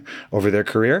over their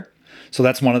career. So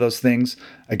that's one of those things.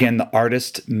 Again, the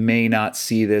artist may not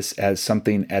see this as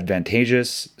something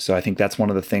advantageous. So I think that's one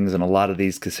of the things, and a lot of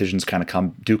these decisions kind of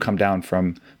come down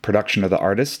from production of the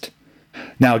artist.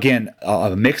 Now, again,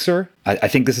 a mixer, I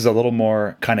think this is a little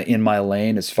more kind of in my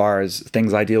lane as far as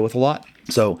things I deal with a lot.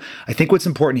 So I think what's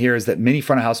important here is that many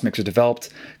front of house mixers developed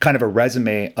kind of a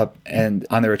resume and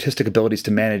on their artistic abilities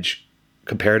to manage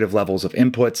comparative levels of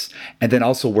inputs, and then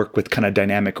also work with kind of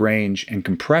dynamic range and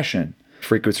compression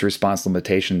frequency response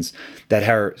limitations that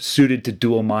are suited to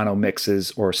dual mono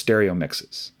mixes or stereo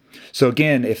mixes. So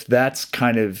again, if that's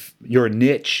kind of your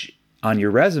niche on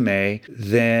your resume,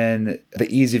 then the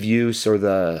ease of use or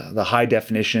the high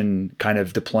definition kind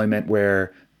of deployment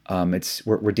where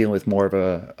we're dealing with more of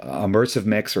a immersive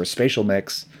mix or a spatial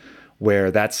mix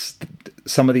where that's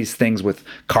some of these things with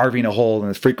carving a hole in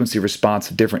the frequency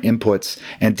response of different inputs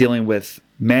and dealing with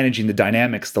managing the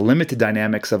dynamics, the limited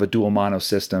dynamics of a dual mono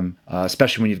system,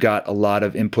 especially when you've got a lot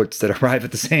of inputs that arrive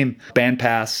at the same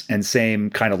bandpass and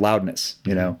same kind of loudness,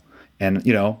 And,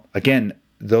 again,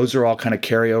 those are all kind of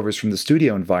carryovers from the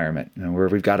studio environment, where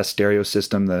we've got a stereo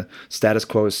system, the status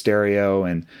quo is stereo,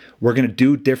 and we're going to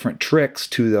do different tricks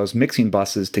to those mixing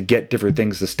buses to get different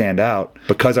things to stand out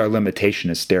because our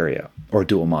limitation is stereo or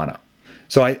dual mono.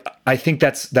 So I think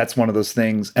that's one of those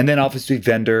things. And then obviously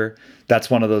vendor,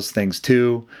 that's one of those things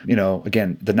too.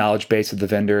 Again, the knowledge base of the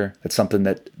vendor, that's something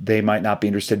that they might not be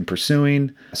interested in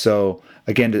pursuing. So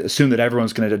again, to assume that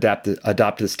everyone's going to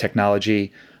adopt this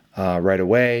technology right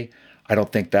away, I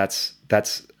don't think that's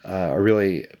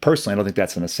really, personally, I don't think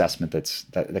that's an assessment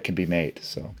that can be made.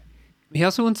 So he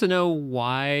also wants to know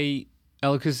why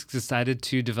L Acoustics decided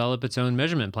to develop its own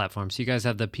measurement platform. So you guys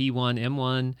have the P1,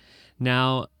 M1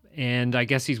 now, and I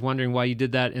guess he's wondering why you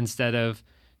did that instead of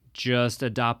just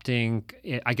adopting,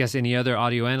 I guess, any other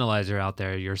audio analyzer out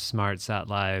there, your Smart Sat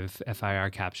Live,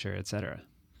 FIR capture, et cetera.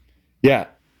 Yeah.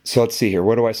 So let's see here.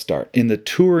 Where do I start? In the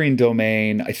touring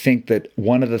domain, I think that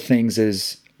one of the things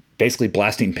is basically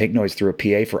blasting pink noise through a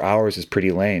PA for hours is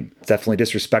pretty lame. It's definitely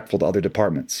disrespectful to other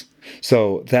departments.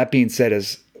 So that being said,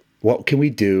 is what can we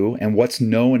do and what's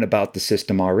known about the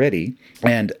system already?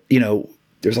 And,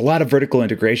 there's a lot of vertical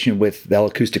integration with the L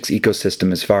Acoustics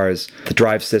ecosystem as far as the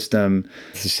drive system,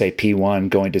 let's say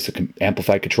P1 going to some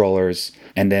amplified controllers,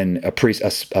 and then a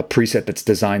preset that's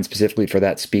designed specifically for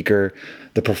that speaker.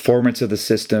 The performance of the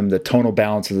system, the tonal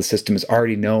balance of the system is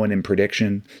already known in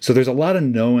prediction. So there's a lot of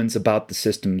knowns about the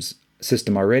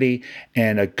system already,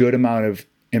 and a good amount of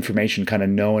information kind of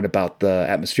known about the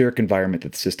atmospheric environment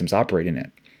that the system's operating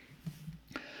in.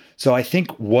 So I think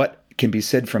what can be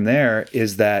said from there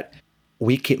is that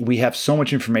we have so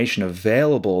much information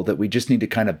available that we just need to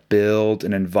kind of build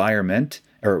an environment,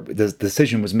 or the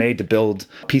decision was made to build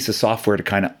a piece of software to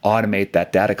kind of automate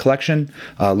that data collection,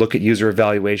 look at user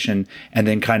evaluation, and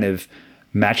then kind of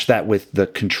match that with the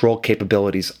control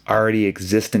capabilities already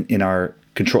existent in our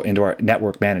into our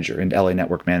network manager, in LA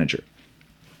Network Manager.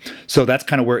 So that's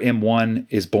kind of where M1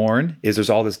 is born, is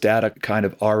there's all this data kind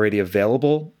of already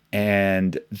available,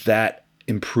 and that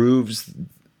improves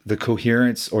the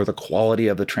coherence or the quality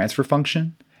of the transfer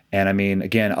function. And I mean,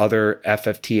 again, other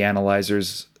FFT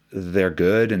analyzers, they're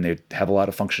good and they have a lot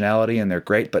of functionality and they're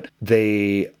great, but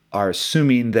they are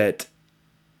assuming that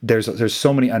there's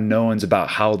so many unknowns about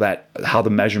how the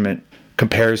measurement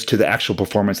compares to the actual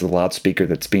performance of the loudspeaker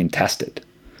that's being tested.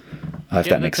 If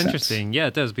that makes sense. That's interesting. Yeah,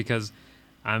 it does, because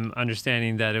I'm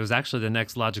understanding that it was actually the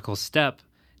next logical step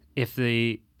if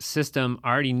the system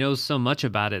already knows so much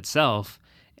about itself.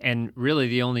 And really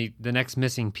the next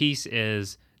missing piece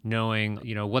is knowing,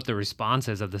 what the response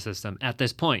is of the system at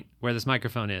this point, where this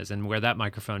microphone is and where that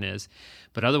microphone is.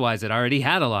 But otherwise, it already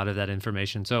had a lot of that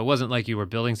information. So it wasn't like you were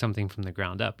building something from the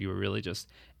ground up. You were really just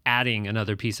adding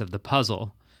another piece of the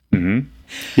puzzle. Mm-hmm.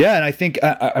 Yeah, and I think,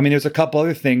 there's a couple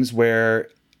other things where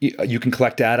you can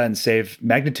collect data and save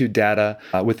magnitude data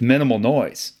with minimal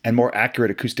noise and more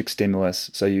accurate acoustic stimulus.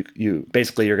 So you're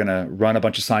going to run a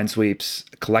bunch of sine sweeps,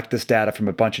 collect this data from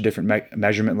a bunch of different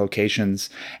measurement locations,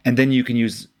 and then you can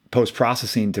use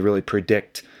post-processing to really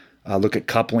predict, look at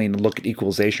coupling, look at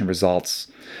equalization results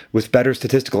with better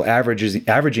statistical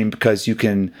averaging, because you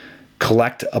can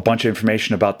collect a bunch of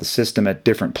information about the system at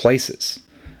different places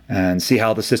and see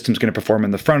how the system's going to perform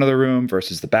in the front of the room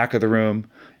versus the back of the room.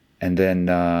 And then,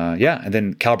 and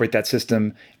then calibrate that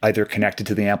system, either connected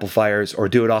to the amplifiers or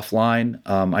do it offline.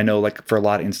 I know, like for a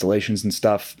lot of installations and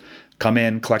stuff, come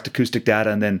in, collect acoustic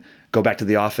data, and then go back to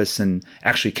the office and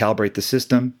actually calibrate the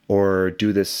system, or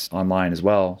do this online as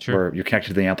well, Sure. Where you're connected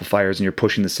to the amplifiers and you're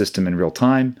pushing the system in real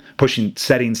time, pushing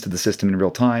settings to the system in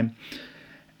real time,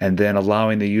 and then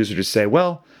allowing the user to say,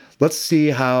 well, let's see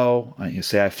how,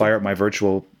 I fire up my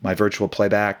virtual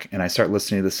playback and I start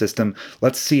listening to the system.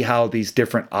 Let's see how these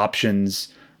different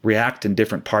options react in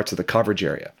different parts of the coverage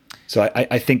area. So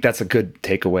I think that's a good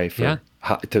takeaway for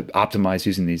how to optimize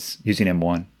using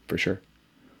M1 for sure.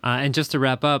 And just to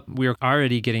wrap up, we're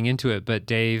already getting into it, but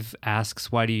Dave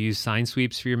asks, why do you use sine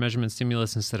sweeps for your measurement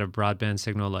stimulus instead of broadband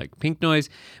signal like pink noise?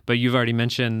 But you've already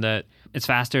mentioned that it's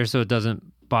faster, so it doesn't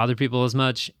bother people as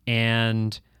much,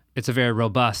 and it's a very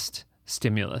robust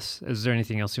stimulus. Is there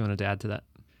anything else you wanted to add to that?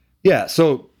 Yeah.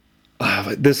 So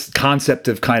this concept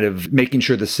of kind of making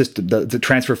sure the system, the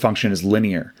transfer function is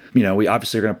linear. We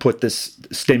obviously are going to put this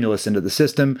stimulus into the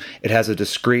system. It has a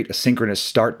discrete asynchronous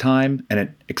start time, and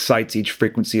it excites each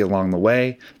frequency along the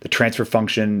way. The transfer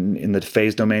function in the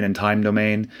phase domain and time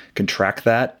domain can track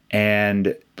that.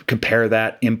 And compare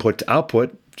that input to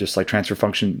output, just like transfer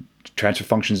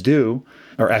functions do,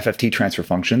 or FFT transfer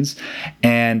functions.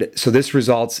 And so this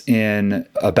results in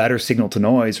a better signal to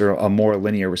noise or a more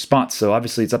linear response. So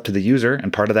obviously it's up to the user.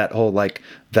 And part of that whole like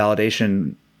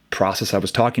validation process I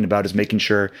was talking about is making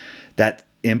sure that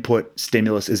input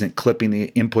stimulus isn't clipping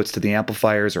the inputs to the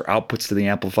amplifiers or outputs to the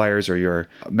amplifiers or your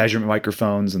measurement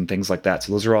microphones and things like that.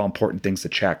 So those are all important things to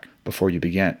check before you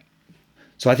begin.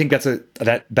 So I think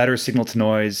that better signal to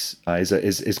noise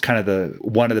is kind of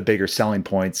one of the bigger selling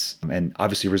points, and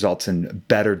obviously results in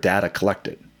better data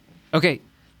collected. Okay,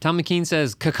 Tom McKean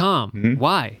says Kakam.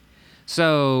 Why?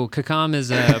 So Kakam is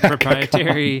a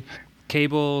proprietary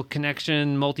cable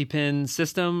connection multi-pin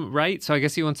system, right? So I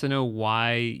guess he wants to know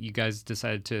why you guys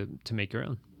decided to make your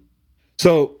own.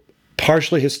 So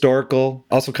partially historical,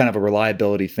 also kind of a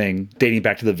reliability thing, dating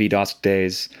back to the VDOS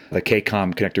days. The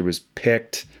KCOM connector was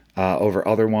picked over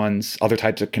other ones, other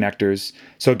types of connectors.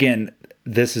 So again,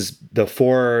 this is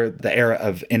before the era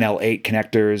of NL8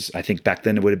 connectors. I think back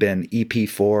then it would have been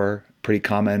EP4, pretty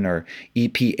common, or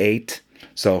EP8.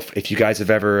 So if you guys have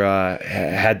ever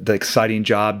had the exciting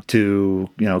job to,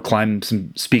 climb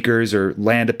some speakers or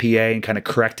land a PA and kind of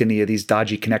correct any of these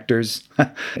dodgy connectors,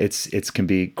 it can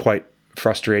be quite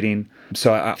frustrating.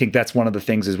 So I think that's one of the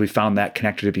things is we found that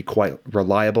connector to be quite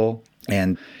reliable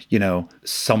and,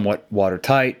 somewhat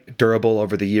watertight, durable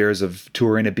over the years of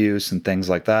touring abuse and things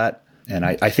like that. And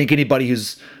I think anybody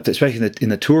who's, especially in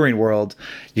the touring world,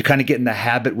 you kind of get in the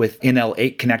habit with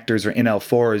NL8 connectors or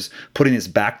NL4s putting this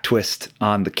back twist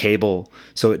on the cable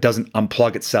so it doesn't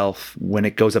unplug itself when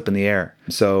it goes up in the air.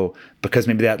 So because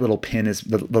maybe that little pin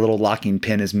the little locking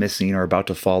pin is missing or about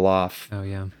to fall off. Oh,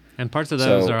 yeah. And parts of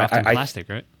those are often plastic,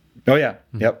 right? Oh yeah,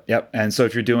 yep. And so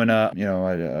if you're doing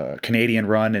a Canadian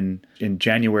run in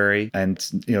January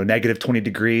and negative 20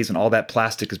 degrees and all that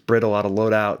plastic is brittle out of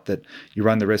loadout, that you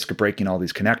run the risk of breaking all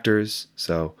these connectors.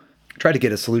 So try to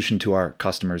get a solution to our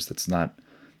customers that's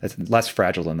less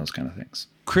fragile than those kind of things.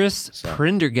 Chris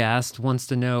Prendergast wants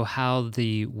to know how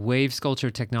the wave sculpture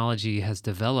technology has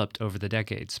developed over the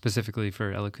decades, specifically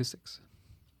for L-Acoustics.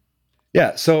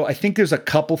 Yeah, so I think there's a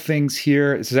couple things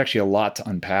here. This is actually a lot to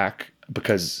unpack,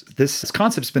 because this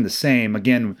concept's been the same.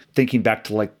 Again, thinking back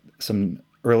to like some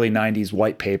early 90s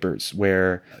white papers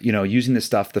where, using this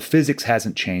stuff, the physics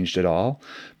hasn't changed at all,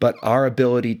 but our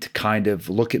ability to kind of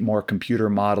look at more computer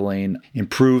modeling,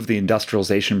 improve the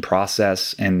industrialization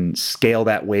process and scale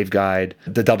that waveguide,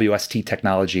 the WST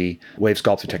technology, wave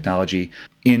sculpture technology,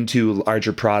 into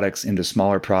larger products, into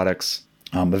smaller products,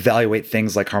 evaluate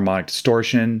things like harmonic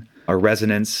distortion, or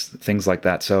resonance, things like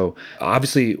that. So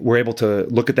obviously we're able to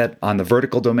look at that on the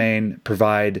vertical domain,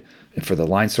 provide for the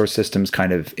line source systems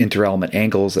kind of inter-element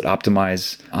angles that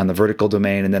optimize on the vertical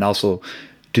domain, and then also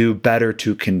do better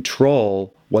to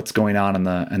control what's going on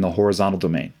in the horizontal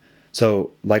domain.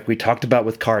 So like we talked about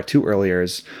with Kara 2 earlier,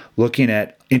 is looking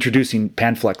at introducing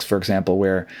PanFlex, for example,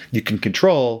 where you can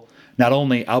control not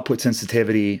only output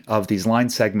sensitivity of these line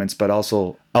segments, but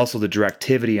also the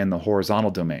directivity in the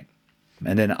horizontal domain.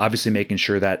 And then obviously making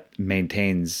sure that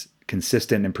maintains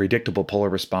consistent and predictable polar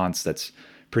response that's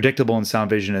predictable in sound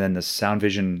vision, and then the sound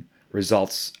vision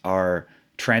results are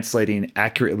translating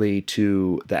accurately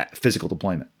to that physical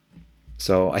deployment.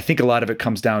 So I think a lot of it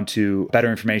comes down to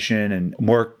better information and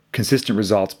more consistent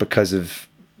results because of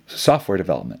software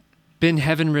development. Ben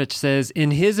Heavenrich says,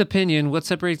 in his opinion, what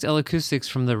separates L-Acoustics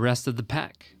from the rest of the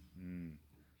pack?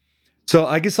 So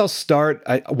I guess I'll start.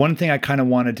 One thing I kind of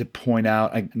wanted to point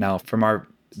out now from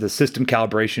the system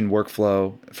calibration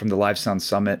workflow from the Live Sound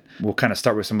Summit, we'll kind of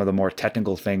start with some of the more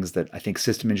technical things that I think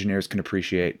system engineers can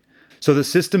appreciate. So the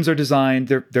systems are designed,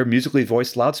 they're musically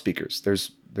voiced loudspeakers.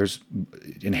 There's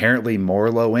inherently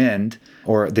more low end,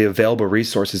 or the available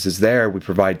resources is there. We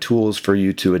provide tools for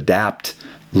you to adapt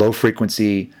low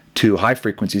frequency to high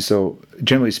frequency. So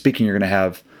generally speaking, you're going to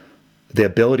have the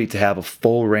ability to have a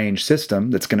full range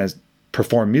system that's going to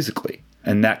perform musically.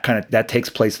 And that takes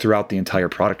place throughout the entire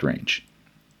product range.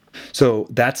 So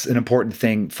that's an important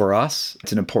thing for us.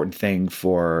 It's an important thing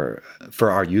for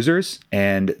our users,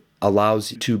 and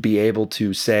allows you to be able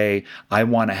to say, I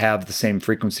want to have the same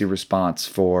frequency response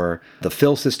for the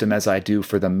fill system as I do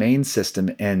for the main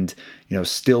system, and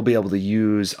still be able to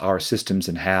use our systems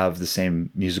and have the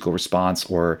same musical response.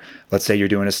 Or let's say you're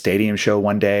doing a stadium show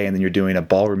one day and then you're doing a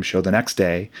ballroom show the next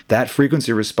day. That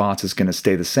frequency response is going to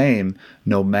stay the same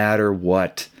no matter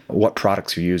what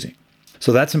products you're using.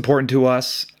 So that's important to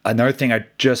us. Another thing I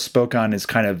just spoke on is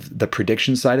kind of the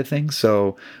prediction side of things.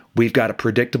 So we've got a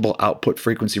predictable output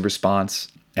frequency response,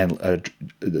 and the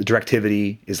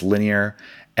directivity is linear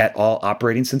at all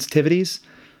operating sensitivities.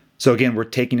 So again, we're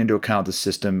taking into account the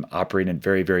system operating at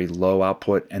very, very low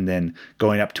output and then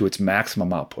going up to its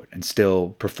maximum output and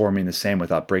still performing the same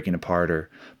without breaking apart or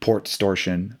port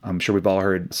distortion. I'm sure we've all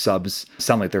heard subs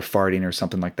sound like they're farting or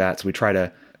something like that. So we try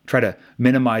to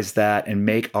minimize that and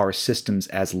make our systems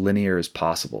as linear as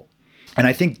possible. And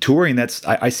I think touring,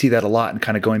 I see that a lot, and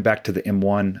kind of going back to the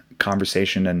M1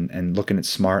 conversation and looking at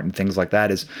smart and things like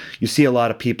that, is you see a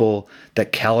lot of people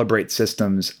that calibrate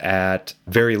systems at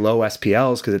very low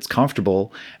SPLs because it's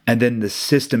comfortable, and then the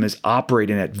system is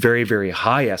operating at very, very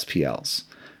high SPLs.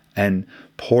 And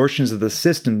portions of the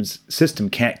system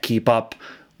can't keep up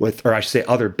with, or I should say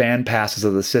other band passes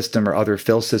of the system or other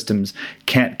fill systems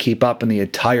can't keep up, and the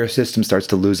entire system starts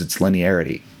to lose its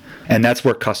linearity. And that's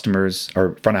where customers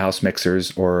or front of house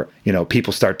mixers or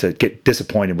people start to get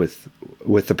disappointed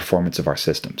with the performance of our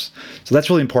systems. So that's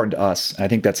really important to us. I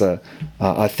think that's a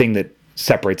thing that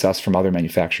separates us from other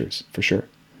manufacturers for sure.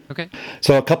 Okay.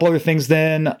 So a couple other things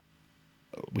then.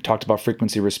 We talked about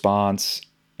frequency response,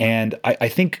 and I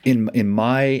think in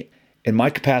my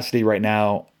capacity right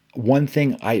now, one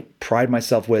thing I pride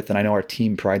myself with, and I know our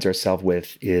team prides ourselves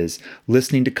with, is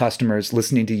listening to customers,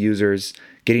 listening to users,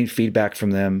 getting feedback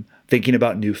from them, thinking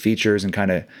about new features and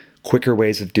kind of quicker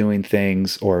ways of doing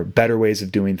things or better ways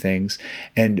of doing things,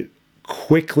 and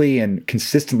quickly and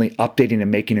consistently updating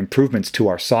and making improvements to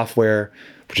our software,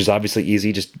 which is obviously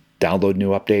easy. Just download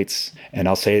new updates. And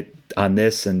I'll say it on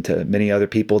this and to many other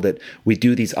people that we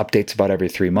do these updates about every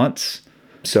 3 months.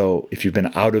 So if you've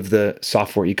been out of the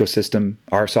software ecosystem,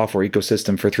 our software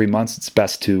ecosystem, for 3 months, it's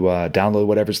best to download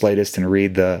whatever's latest and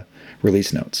read the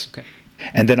release notes. Okay.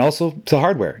 And then also to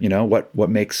hardware, what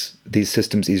makes these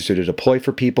systems easier to deploy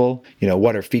for people,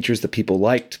 what are features that people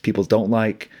liked, people don't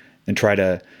like, and try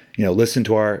to, listen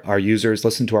to our users,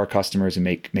 listen to our customers, and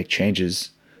make changes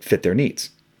fit their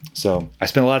needs. So I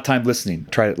spend a lot of time listening,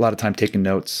 try a lot of time taking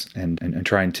notes and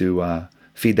trying to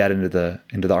feed that into the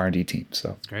R&D team.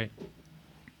 So great.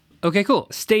 Okay, cool.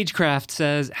 Stagecraft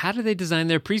says, how do they design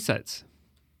their presets?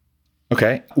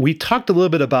 Okay. We talked a little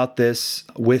bit about this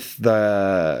with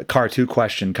the CAR 2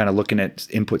 question, kind of looking at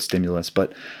input stimulus.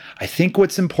 But I think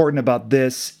what's important about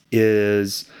this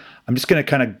is I'm just going to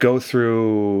kind of go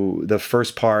through the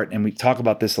first part, and we talk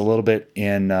about this a little bit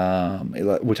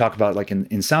we talk about like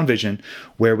in Sound Vision,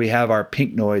 where we have our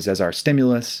pink noise as our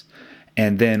stimulus,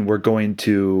 and then we're going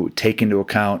to take into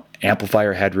account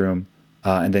amplifier headroom,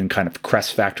 and then kind of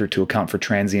crest factor to account for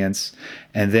transients.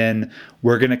 And then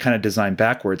we're going to kind of design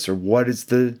backwards. So what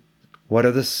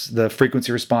are the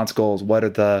frequency response goals? What are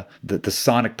the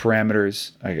sonic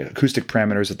parameters, acoustic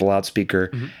parameters of the loudspeaker?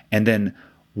 Mm-hmm. And then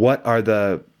what are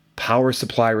the power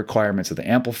supply requirements of the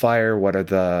amplifier? What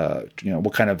are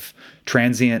what kind of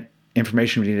transient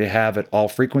information we need to have at all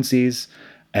frequencies,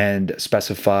 and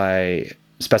specify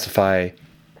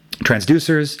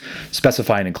transducers,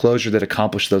 specify an enclosure that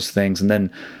accomplish those things, and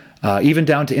then even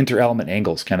down to inter-element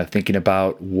angles, kind of thinking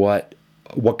about what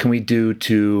can we do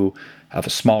to have a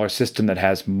smaller system that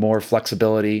has more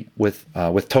flexibility with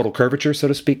total curvature, so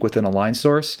to speak, within a line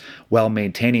source, while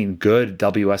maintaining good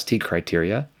WST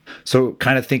criteria. So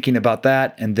kind of thinking about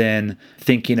that, and then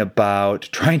thinking about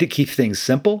trying to keep things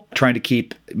simple, trying to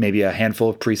keep maybe a handful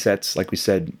of presets. Like we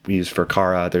said, we use for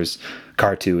Cara, there's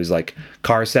CAR 2 is like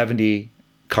CAR 70,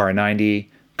 CAR 90,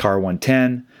 CAR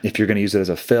 110. If you're going to use it as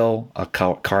a fill, a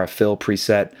CAR fill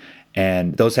preset,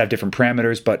 and those have different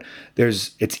parameters, but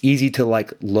it's easy to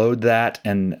like load that.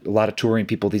 And a lot of touring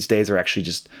people these days are actually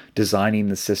just designing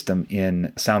the system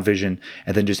in Sound Vision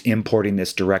and then just importing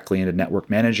this directly into Network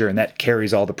Manager, and that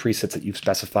carries all the presets that you've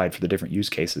specified for the different use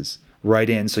cases right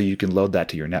in, so you can load that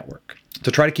to your network.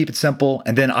 So try to keep it simple,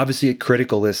 and then obviously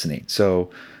critical listening. So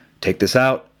take this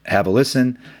out, have a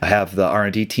listen, have the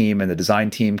R&D team and the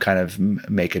design team kind of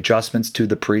make adjustments to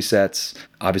the presets,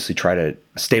 obviously try to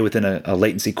stay within a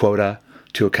latency quota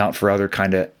to account for other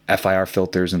kind of FIR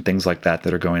filters and things like that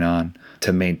are going on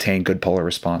to maintain good polar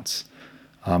response.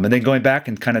 And then going back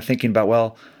and kind of thinking about,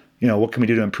 what can we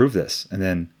do to improve this? And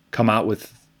then come out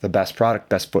with the best product,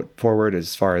 best foot forward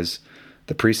as far as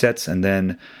the presets. And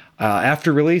then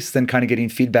after release, then kind of getting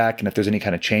feedback, and if there's any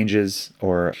kind of changes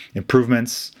or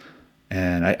improvements.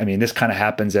 And I mean, this kind of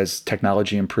happens as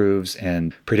technology improves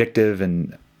and predictive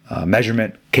and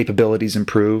measurement capabilities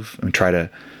improve, and try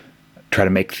to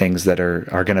make things that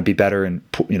are going to be better, and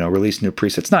release new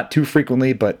presets. Not too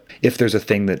frequently, but if there's a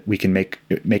thing that we can make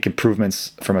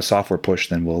improvements from a software push,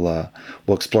 then we'll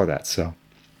explore that. So,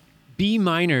 B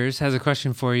Miners has a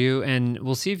question for you, and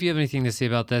we'll see if you have anything to say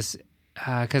about this,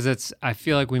 because I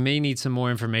feel like we may need some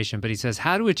more information. But he says,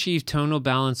 how to achieve tonal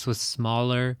balance with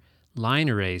smaller line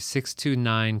arrays, 6 to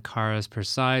 9 caras per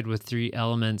side with 3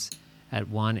 elements at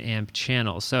 1 amp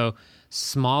channel. So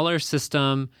smaller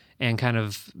system and kind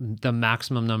of the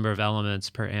maximum number of elements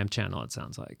per amp channel, it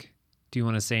sounds like. Do you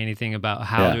want to say anything about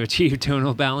how to achieve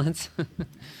tonal balance?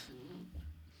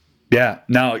 Yeah.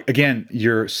 Now, again,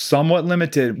 you're somewhat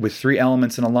limited with 3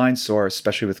 elements in a line source,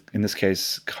 especially with, in this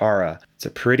case, Kara. It's a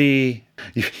pretty,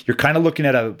 you're kind of looking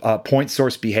at a point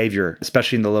source behavior,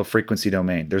 especially in the low frequency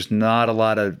domain. There's not a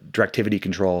lot of directivity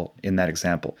control in that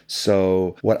example.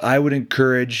 So what I would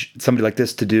encourage somebody like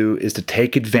this to do is to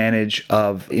take advantage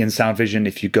of, in SoundVision,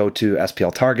 if you go to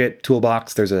SPL Target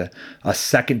Toolbox, there's a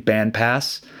second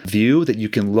bandpass view that you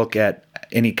can look at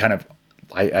any kind of,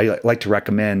 I like to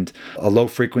recommend a low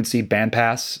frequency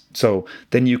bandpass. So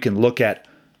then you can look at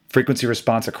frequency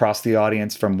response across the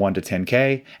audience from 1 to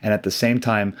 10K, and at the same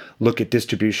time, look at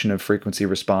distribution of frequency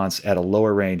response at a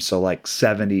lower range, so like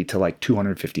 70 to like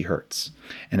 250 hertz.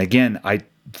 And again, I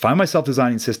find myself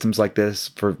designing systems like this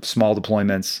for small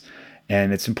deployments,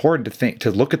 and it's important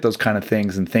to look at those kind of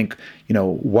things and think,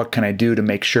 what can I do to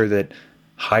make sure that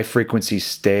high frequency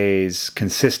stays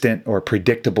consistent or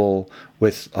predictable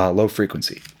with low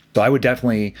frequency. So I would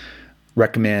definitely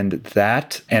recommend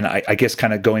that. And I guess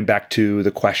kind of going back to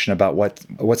the question about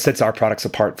what sets our products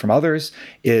apart from others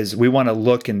is we want to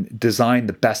look and design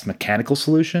the best mechanical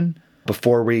solution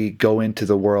before we go into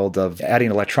the world of adding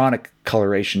electronic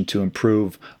coloration to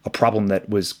improve a problem that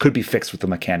could be fixed with a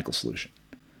mechanical solution.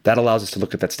 That allows us to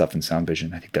look at that stuff in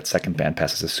SoundVision. I think that second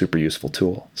bandpass is a super useful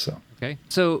tool. Okay.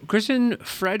 So Christian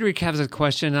Frederick has a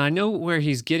question, and I know where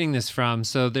he's getting this from.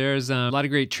 So there's a lot of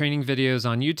great training videos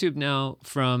on YouTube now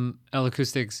from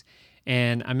L-Acoustics.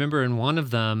 And I remember in one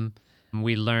of them,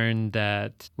 we learned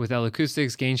that with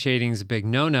L-Acoustics, gain shading is a big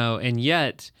no-no, and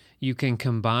yet you can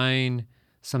combine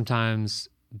sometimes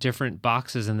different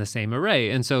boxes in the same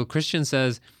array. And so Christian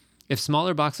says, if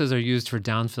smaller boxes are used for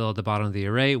downfill at the bottom of the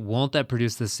array, won't that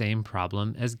produce the same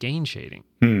problem as gain shading?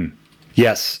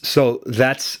 Yes. So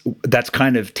that's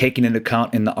kind of taken into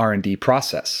account in the R&D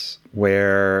process,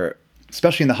 where,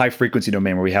 especially in the high frequency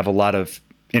domain, where we have a lot of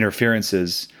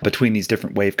interferences between these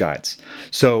different waveguides.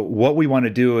 So what we want to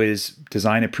do is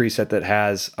design a preset that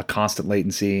has a constant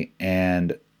latency,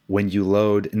 and when you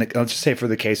load, and let's just say for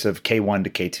the case of K1 to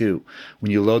K2,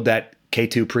 when you load that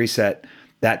K2 preset,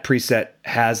 that preset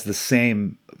has the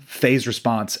same phase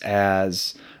response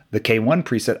as the K1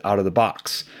 preset out of the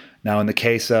box. Now, in the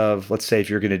case of, let's say if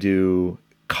you're going to do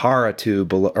Kara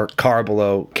below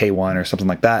K1 or something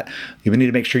like that, you need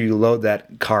to make sure you load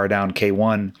that Kara down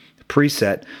K1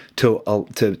 preset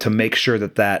to make sure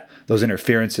that those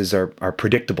interferences are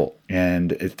predictable,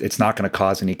 and it's not going to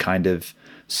cause any kind of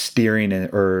steering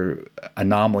or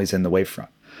anomalies in the wavefront.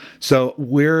 So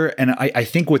I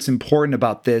think what's important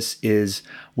about this is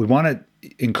we want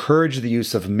to encourage the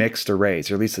use of mixed arrays,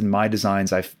 or at least in my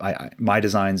designs, my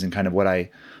designs and kind of what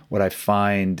I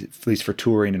find, at least for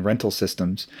touring and rental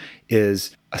systems,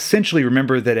 is essentially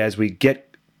remember that as we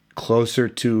get closer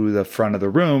to the front of the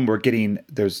room,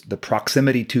 there's the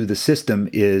proximity to the system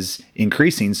is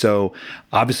increasing. So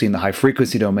obviously in the high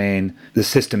frequency domain, the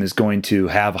system is going to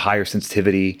have higher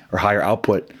sensitivity or higher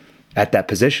output at that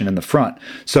position in the front.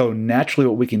 So naturally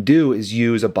what we can do is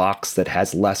use a box that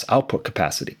has less output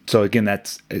capacity. So again,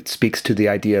 it speaks to the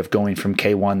idea of going from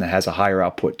K1 that has a higher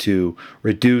output to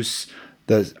reduce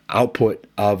the output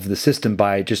of the system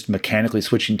by just mechanically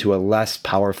switching to a less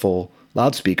powerful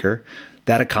loudspeaker.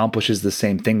 That accomplishes the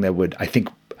same thing that I think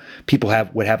people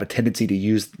would have a tendency to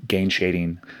use gain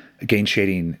shading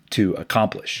to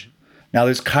accomplish. Now,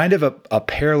 there's kind of a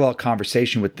parallel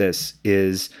conversation with this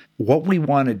is what we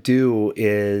want to do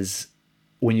is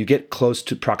when you get close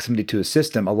to proximity to a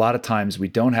system, a lot of times we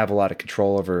don't have a lot of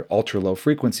control over ultra low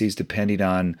frequencies depending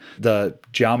on the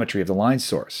geometry of the line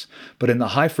source. But in the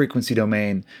high frequency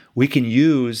domain, we can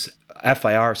use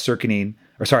FIR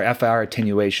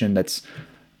attenuation that's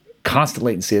constant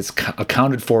latency. It's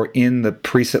accounted for in the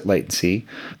preset latency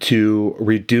to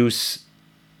reduce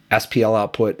SPL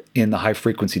output in the high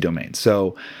frequency domain.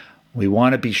 So we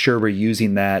want to be sure we're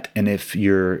using that. And if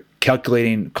you're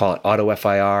calculating, call it auto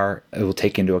FIR, it will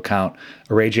take into account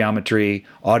array geometry,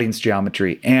 audience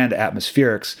geometry, and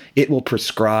atmospherics. It will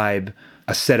prescribe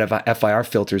a set of FIR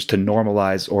filters to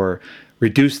normalize or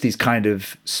reduce these kind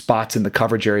of spots in the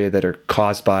coverage area that are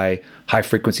caused by high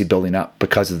frequency building up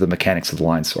because of the mechanics of the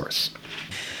line source.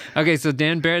 Okay, so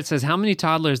Dan Barrett says, how many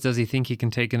toddlers does he think he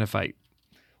can take in a fight?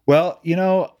 Well,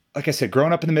 like I said,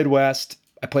 growing up in the Midwest,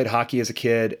 I played hockey as a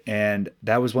kid, and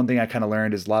that was one thing I kind of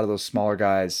learned is a lot of those smaller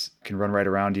guys can run right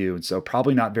around you, and so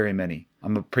probably not very many.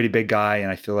 I'm a pretty big guy,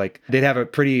 and I feel like they'd have a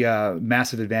pretty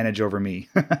massive advantage over me.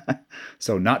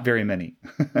 So not very many.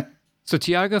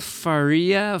 So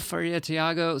Faria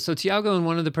Tiago. So Tiago and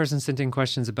one of the persons sent in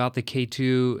questions about the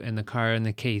K2 and the car and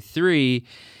the K3.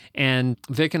 And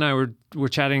Vic and I were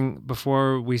chatting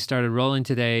before we started rolling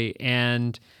today,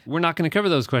 and we're not going to cover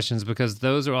those questions because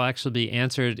those will actually be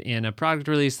answered in a product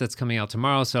release that's coming out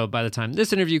tomorrow. So by the time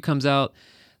this interview comes out,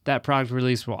 that product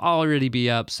release will already be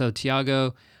up. So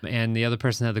Tiago and the other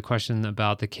person had the question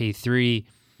about the K3.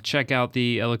 Check out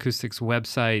the L Acoustics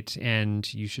website,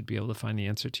 and you should be able to find the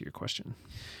answer to your question.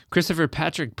 Christopher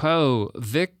Patrick Poe.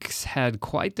 Vic's had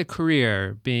quite the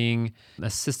career being a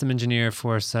system engineer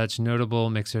for such notable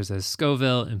mixers as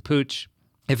Scoville and Pooch.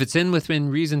 If it's within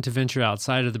reason to venture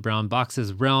outside of the brown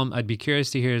box's realm, I'd be curious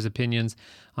to hear his opinions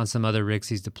on some other rigs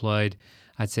he's deployed.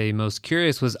 I'd say most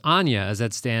curious was Anya, as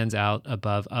that stands out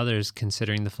above others,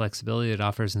 considering the flexibility it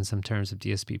offers in some terms of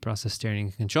DSP process steering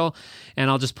and control.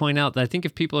 And I'll just point out that I think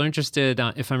if people are interested,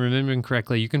 if I'm remembering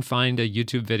correctly, you can find a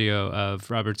YouTube video of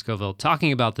Robert Scoville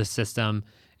talking about this system.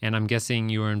 And I'm guessing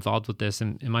you were involved with this.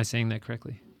 Am I saying that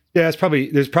correctly? Yeah,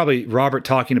 there's probably Robert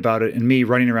talking about it and me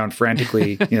running around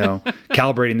frantically,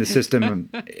 calibrating the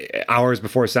system hours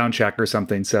before sound check or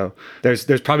something. So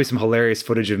there's probably some hilarious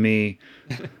footage of me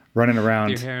running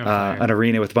around an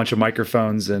arena with a bunch of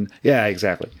microphones and yeah,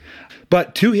 exactly.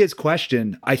 But to his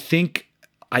question, I think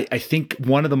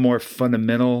one of the more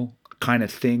fundamental kind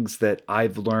of things that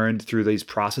I've learned through these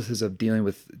processes of dealing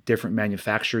with different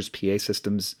manufacturers' PA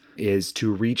systems is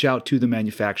to reach out to the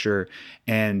manufacturer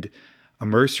and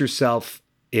immerse yourself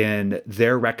in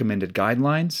their recommended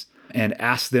guidelines and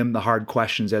ask them the hard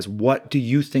questions as what do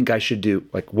you think I should do?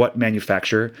 Like what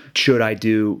manufacturer should I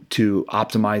do to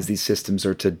optimize these systems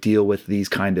or to deal with these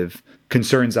kind of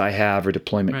concerns I have or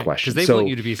deployment questions? Because they want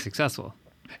you to be successful.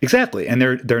 Exactly. And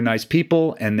they're nice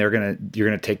people and you're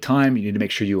gonna take time. You need to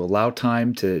make sure you allow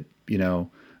time to,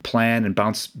 plan and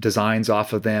bounce designs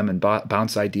off of them and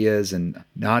bounce ideas and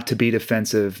not to be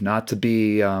defensive, not to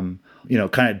be kind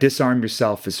of disarm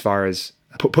yourself as far as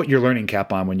put your learning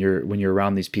cap on when you're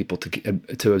around these people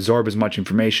to absorb as much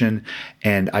information.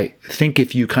 And I think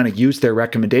if you kind of use their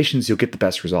recommendations, you'll get the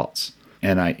best results.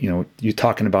 And you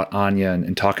talking about Anya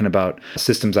and talking about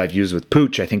systems I've used with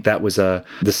Pooch, I think that was the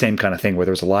same kind of thing where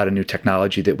there was a lot of new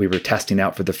technology that we were testing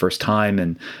out for the first time,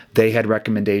 and they had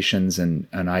recommendations, and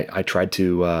I tried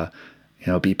to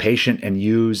be patient and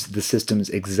use the systems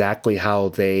exactly how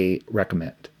they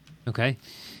recommend. Okay.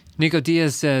 Nico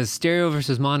Diaz says, stereo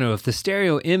versus mono. If the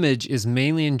stereo image is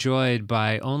mainly enjoyed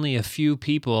by only a few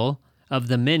people of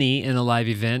the many in a live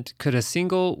event, could a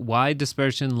single wide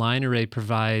dispersion line array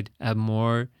provide a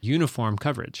more uniform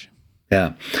coverage?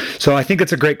 Yeah. So I think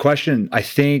it's a great question. I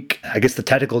guess the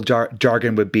technical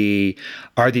jargon would be,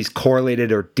 are these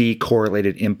correlated or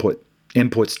decorrelated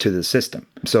inputs to the system?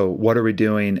 So what are we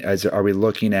doing? Are we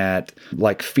looking at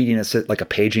like feeding like a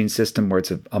paging system where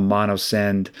it's a mono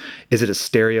send? Is it a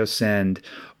stereo send?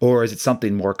 Or is it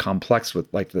something more complex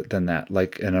than that,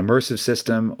 like an immersive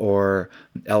system or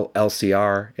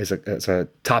LCR is a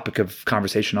topic of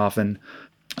conversation often.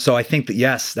 So I think that,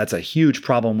 yes, that's a huge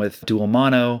problem with dual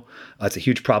mono. It's a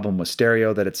huge problem with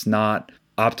stereo, that it's not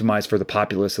optimized for the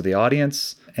populace of the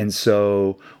audience. And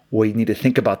so we need to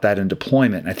think about that in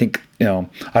deployment. I think, I'll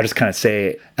just kind of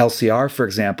say LCR, for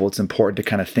example, it's important to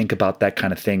kind of think about that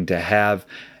kind of thing, to have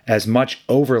as much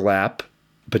overlap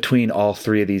between all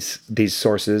three of these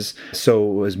sources,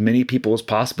 so as many people as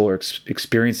possible are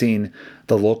experiencing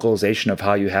the localization of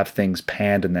how you have things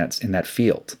panned in that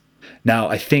field. Now,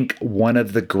 I think one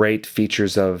of the great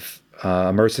features of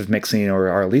immersive mixing or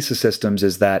our Lisa systems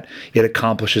is that it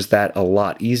accomplishes that a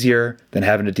lot easier than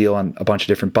having to deal on a bunch of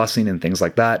different busing and things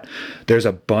like that. There's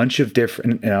a bunch of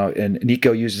different, and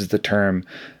Nico uses the term,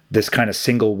 this kind of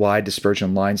single wide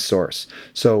dispersion line source.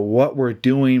 So what we're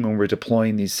doing when we're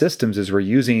deploying these systems is we're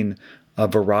using a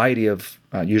variety of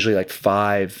usually like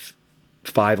five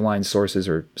line sources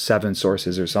or 7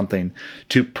 sources or something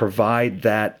to provide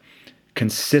that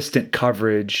consistent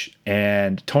coverage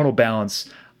and tonal balance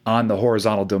on the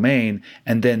horizontal domain.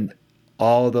 And then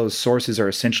all of those sources are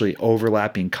essentially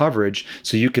overlapping coverage,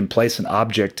 so you can place an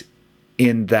object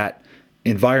in that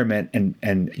environment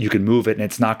and you can move it and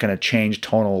it's not going to change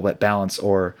tonal balance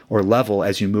or level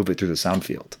as you move it through the sound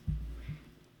field.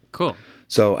 Cool.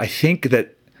 So I think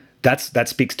that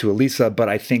speaks to Elisa, but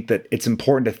I think that it's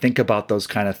important to think about those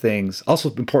kind of things.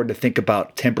 Also important to think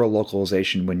about temporal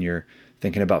localization when you're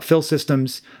thinking about fill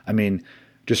systems. I mean,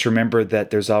 just remember that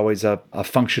there's always a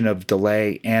function of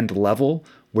delay and level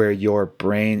where your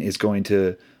brain is going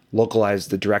to localize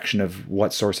the direction of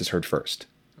what source is heard first.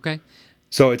 Okay.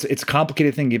 So it's a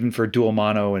complicated thing even for dual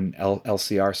mono and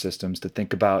LCR systems to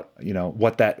think about,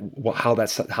 how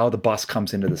the bus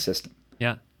comes into the system.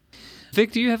 Yeah.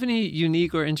 Vic, do you have any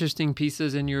unique or interesting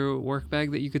pieces in your work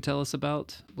bag that you could tell us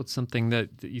about? What's something that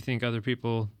you think other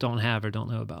people don't have or don't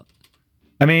know about?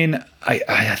 I mean,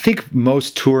 I think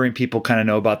most touring people kind of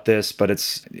know about this, but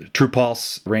it's True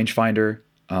Pulse rangefinder.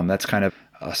 That's kind of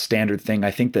a standard thing. I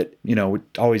think that,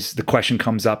 always the question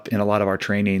comes up in a lot of our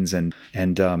trainings and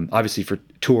obviously for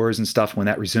tours and stuff when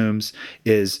that resumes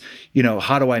is,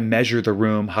 how do I measure the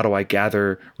room? How do I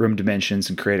gather room dimensions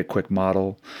and create a quick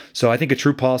model? So I think a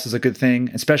True Pulse is a good thing,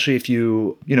 especially if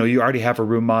you already have a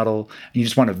room model and you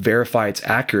just want to verify its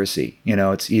accuracy.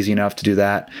 It's easy enough to do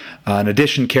that. In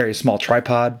addition, carry a small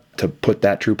tripod to put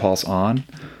that True Pulse on.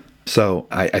 So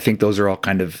I think those are all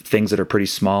kind of things that are pretty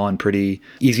small and pretty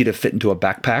easy to fit into a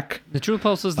backpack. The True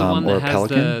Pulse is the one that has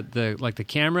the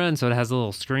camera, and so it has a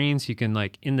little screen, so you can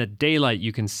in the daylight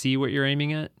you can see what you're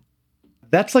aiming at.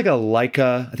 That's like a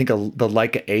Leica. I think the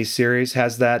Leica A series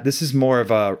has that. This is more of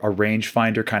a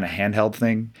rangefinder kind of handheld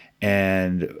thing.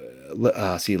 And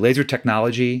Laser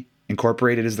Technology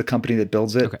Incorporated is the company that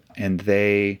builds it. Okay. And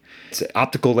it's an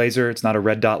optical laser. It's not a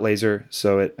red dot laser,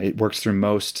 so it works through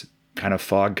most kind of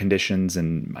fog conditions,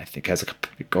 and I think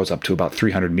it goes up to about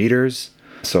 300 meters.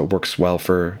 So it works well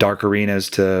for dark arenas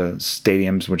to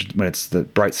stadiums when it's the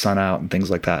bright sun out and things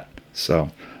like that.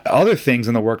 So other things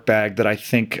in the work bag that I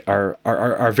think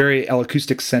are very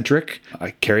L-acoustic centric.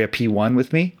 I carry a P1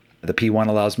 with me. The P1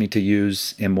 allows me to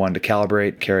use M1 to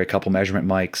calibrate, carry a couple measurement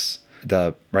mics.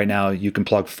 Right now you can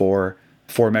plug four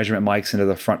measurement mics into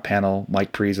the front panel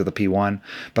mic pre's of the P1,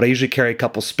 but I usually carry a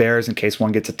couple spares in case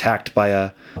one gets attacked by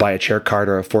a chair cart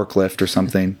or a forklift or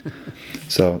something.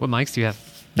 So what mics do you have?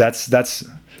 That's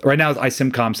right now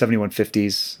iSimcom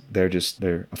 7150s. They're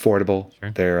affordable.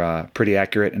 Sure. They're pretty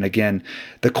accurate. And again,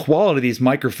 the quality of these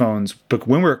microphones, but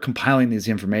when we're compiling this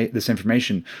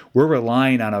information, we're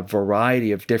relying on a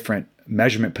variety of different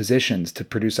measurement positions to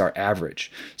produce our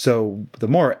average. So the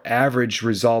more average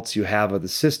results you have of the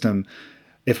system,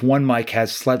 if one mic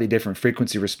has slightly different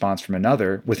frequency response from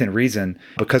another, within reason,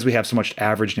 because we have so much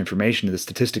averaged information, the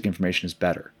statistic information is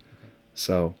better.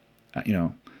 So,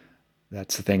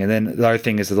 that's the thing. And then the other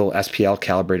thing is a little SPL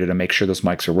calibrator to make sure those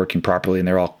mics are working properly and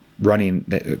they're all running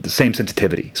the same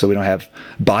sensitivity. So we don't have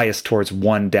bias towards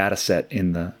one data set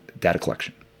in the data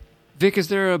collection. Vic, is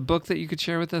there a book that you could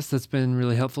share with us that's been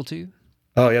really helpful to you?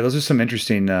 Oh yeah, those are some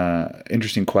interesting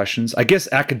questions. I guess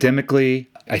academically,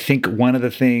 I think one of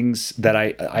the things that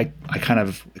I kind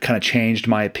of changed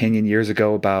my opinion years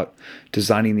ago about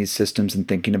designing these systems and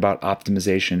thinking about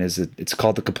optimization is it's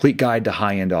called The Complete Guide to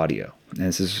High-End Audio. And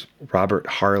this is Robert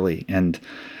Harley. And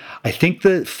I think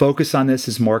the focus on this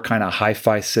is more kind of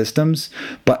hi-fi systems,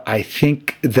 but I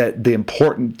think that the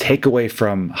important takeaway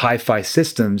from hi-fi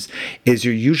systems is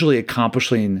you're usually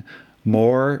accomplishing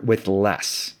more with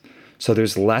less. So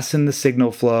there's less in the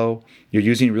signal flow. You're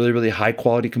using really, really high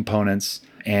quality components.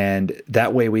 And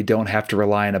that way we don't have to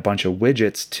rely on a bunch of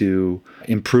widgets to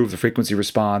improve the frequency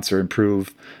response or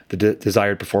improve the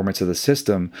desired performance of the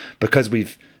system, because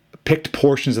we've picked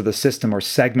portions of the system or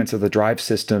segments of the drive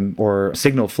system or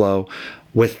signal flow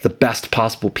with the best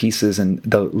possible pieces and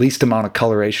the least amount of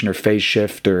coloration or phase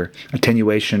shift or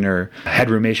attenuation or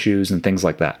headroom issues and things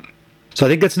like that. So I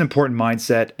think that's an important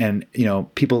mindset. And,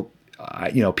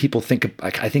 people think,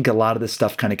 I think a lot of this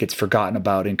stuff kind of gets forgotten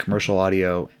about in commercial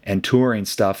audio and touring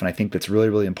stuff. And I think that's really,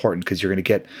 really important because you're going to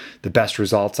get the best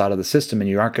results out of the system and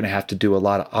you aren't going to have to do a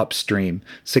lot of upstream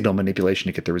signal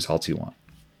manipulation to get the results you want.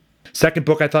 Second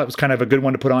book I thought was kind of a good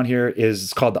one to put on here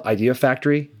is called The Idea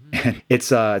Factory. And it's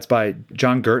by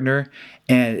John Gertner,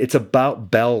 and it's about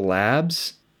Bell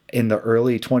Labs in the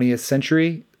early 20th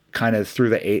century, kind of through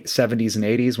the 70s and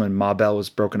 80s when Ma Bell was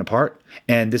broken apart.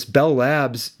 And this Bell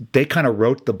Labs, they kind of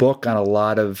wrote the book on a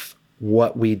lot of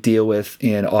what we deal with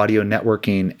in audio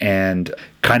networking and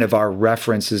kind of our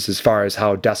references as far as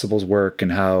how decibels work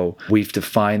and how we've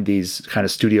defined these kind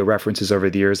of studio references over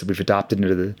the years that we've adopted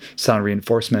into the sound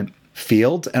reinforcement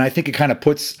field. And I think it kind of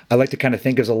I like to kind of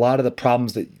think of a lot of the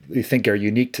problems that you think are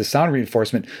unique to sound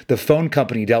reinforcement. The phone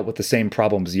company dealt with the same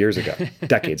problems years ago,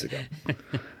 decades ago.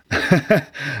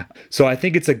 So I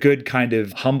think it's a good kind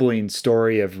of humbling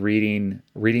story of reading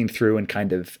through and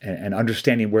kind of and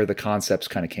understanding where the concepts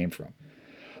kind of came from.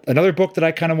 Another book that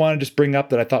I kind of want to just bring up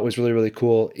that I thought was really, really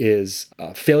cool is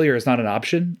Failure is Not an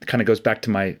Option. It kind of goes back to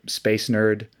my space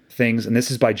nerd things. And this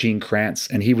is by Gene Kranz.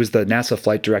 And he was the NASA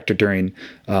flight director during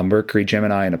Mercury,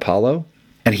 Gemini, and Apollo.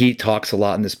 And he talks a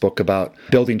lot in this book about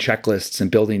building checklists and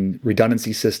building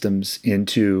redundancy systems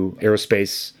into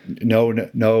aerospace,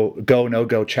 no-go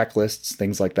checklists,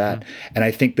 things like that. Mm-hmm. And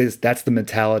I think that's the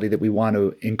mentality that we want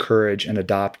to encourage and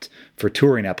adopt for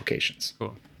touring applications.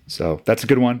 Cool. So that's a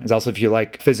good one. It's also, if you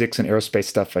like physics and aerospace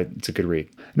stuff, it's a good read.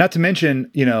 Not to mention,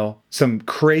 some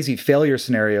crazy failure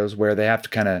scenarios where they have to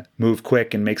kind of move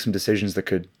quick and make some decisions that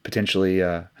could potentially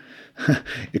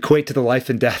equate to the life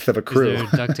and death of a crew.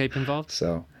 Is there duct tape involved?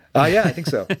 So, yeah, I think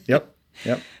so. Yep.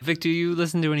 Vic, do you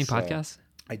listen to any podcasts?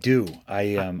 I do.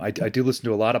 I do listen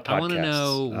to a lot of podcasts. I want to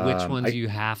know which ones you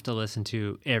have to listen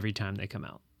to every time they come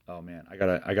out. Oh man, I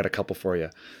got a couple for you.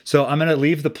 So I'm going to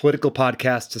leave the political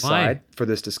podcasts aside for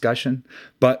this discussion,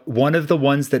 but one of the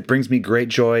ones that brings me great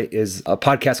joy is a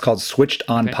podcast called Switched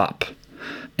on Pop.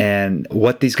 And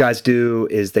what these guys do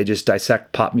is they just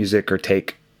dissect pop music or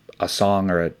take a song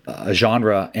or a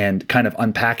genre and kind of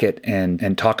unpack it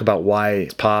and talk about why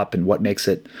it's pop and what makes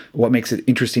it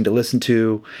interesting to listen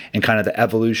to, and kind of the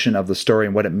evolution of the story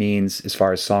and what it means as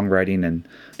far as songwriting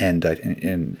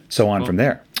and so on from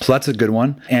there. So that's a good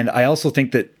one. And I also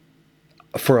think that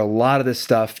for a lot of this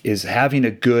stuff is having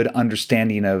a good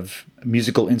understanding of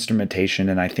musical instrumentation,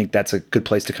 and I think that's a good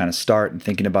place to kind of start, and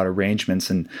thinking about arrangements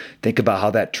and think about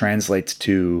how that translates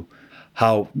to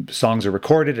how songs are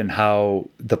recorded and how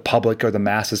the public or the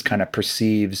masses kind of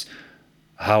perceives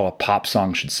how a pop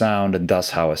song should sound, and thus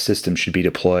how a system should be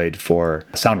deployed for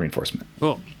sound reinforcement.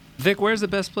 Cool. Vic, where's the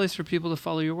best place for people to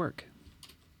follow your work?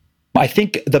 I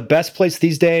think the best place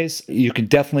these days, you can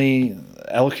definitely,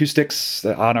 L-Acoustics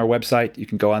on our website, you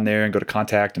can go on there and go to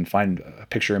contact and find a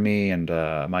picture of me and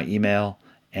my email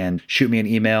and shoot me an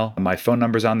email. My phone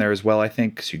number's on there as well, I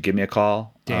think, so you give me a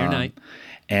call. Day or night.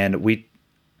 And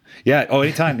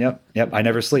anytime. Yep. I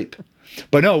never sleep.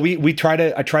 But no, I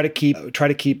try to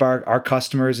keep our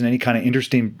customers and any kind of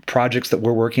interesting projects that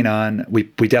we're working on. We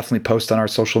definitely post on our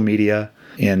social media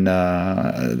in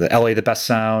the LA The Best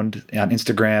Sound on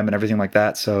Instagram and everything like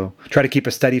that. So try to keep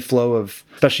a steady flow of,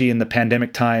 especially in the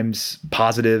pandemic times,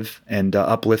 positive and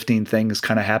uplifting things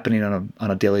kind of happening on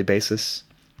a daily basis.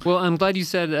 Well, I'm glad you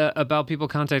said about people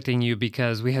contacting you,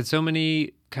 because we had so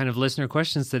many kind of listener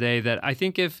questions today that I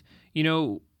think if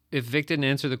Vic didn't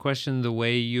answer the question the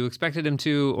way you expected him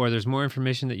to, or there's more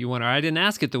information that you want, or I didn't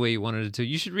ask it the way you wanted it to,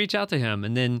 you should reach out to him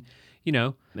and then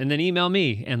email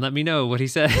me and let me know what he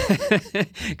said,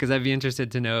 because I'd be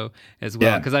interested to know as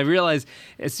well. Because I realize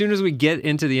as soon as we get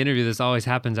into the interview, this always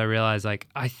happens, I realize, like,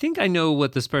 I think I know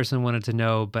what this person wanted to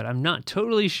know, but I'm not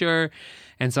totally sure.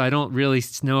 And so I don't really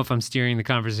know if I'm steering the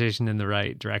conversation in the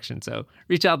right direction. So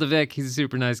reach out to Vic. He's a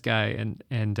super nice guy. And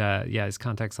his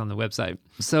contact's on the website.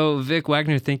 So Vic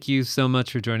Wagner, thank you so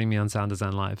much for joining me on Sound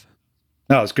Design Live.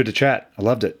 No, it was good to chat. I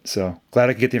loved it. So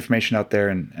glad I could get the information out there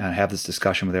and have this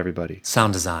discussion with everybody.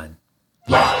 Sound Design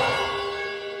Live.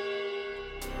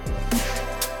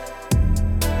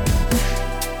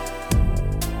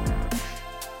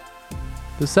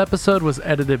 This episode was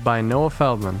edited by Noah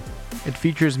Feldman. It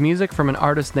features music from an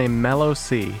artist named Mellow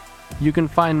C. You can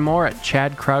find more at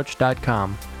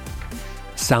chadcrouch.com.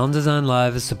 Sound Design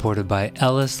Live is supported by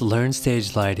Ellis Learn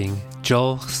Stage Lighting,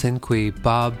 Joel Sinqui,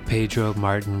 Bob, Pedro,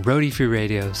 Martin, Roadie Free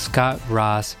Radio, Scott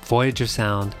Ross, Voyager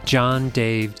Sound, John,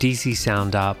 Dave, DC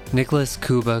Sound Op, Nicholas,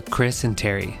 Kuba, Chris, and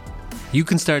Terry. You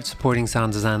can start supporting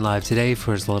Sound Design Live today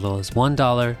for as little as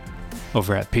 $1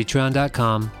 over at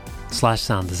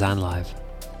patreon.com/sounddesignlive.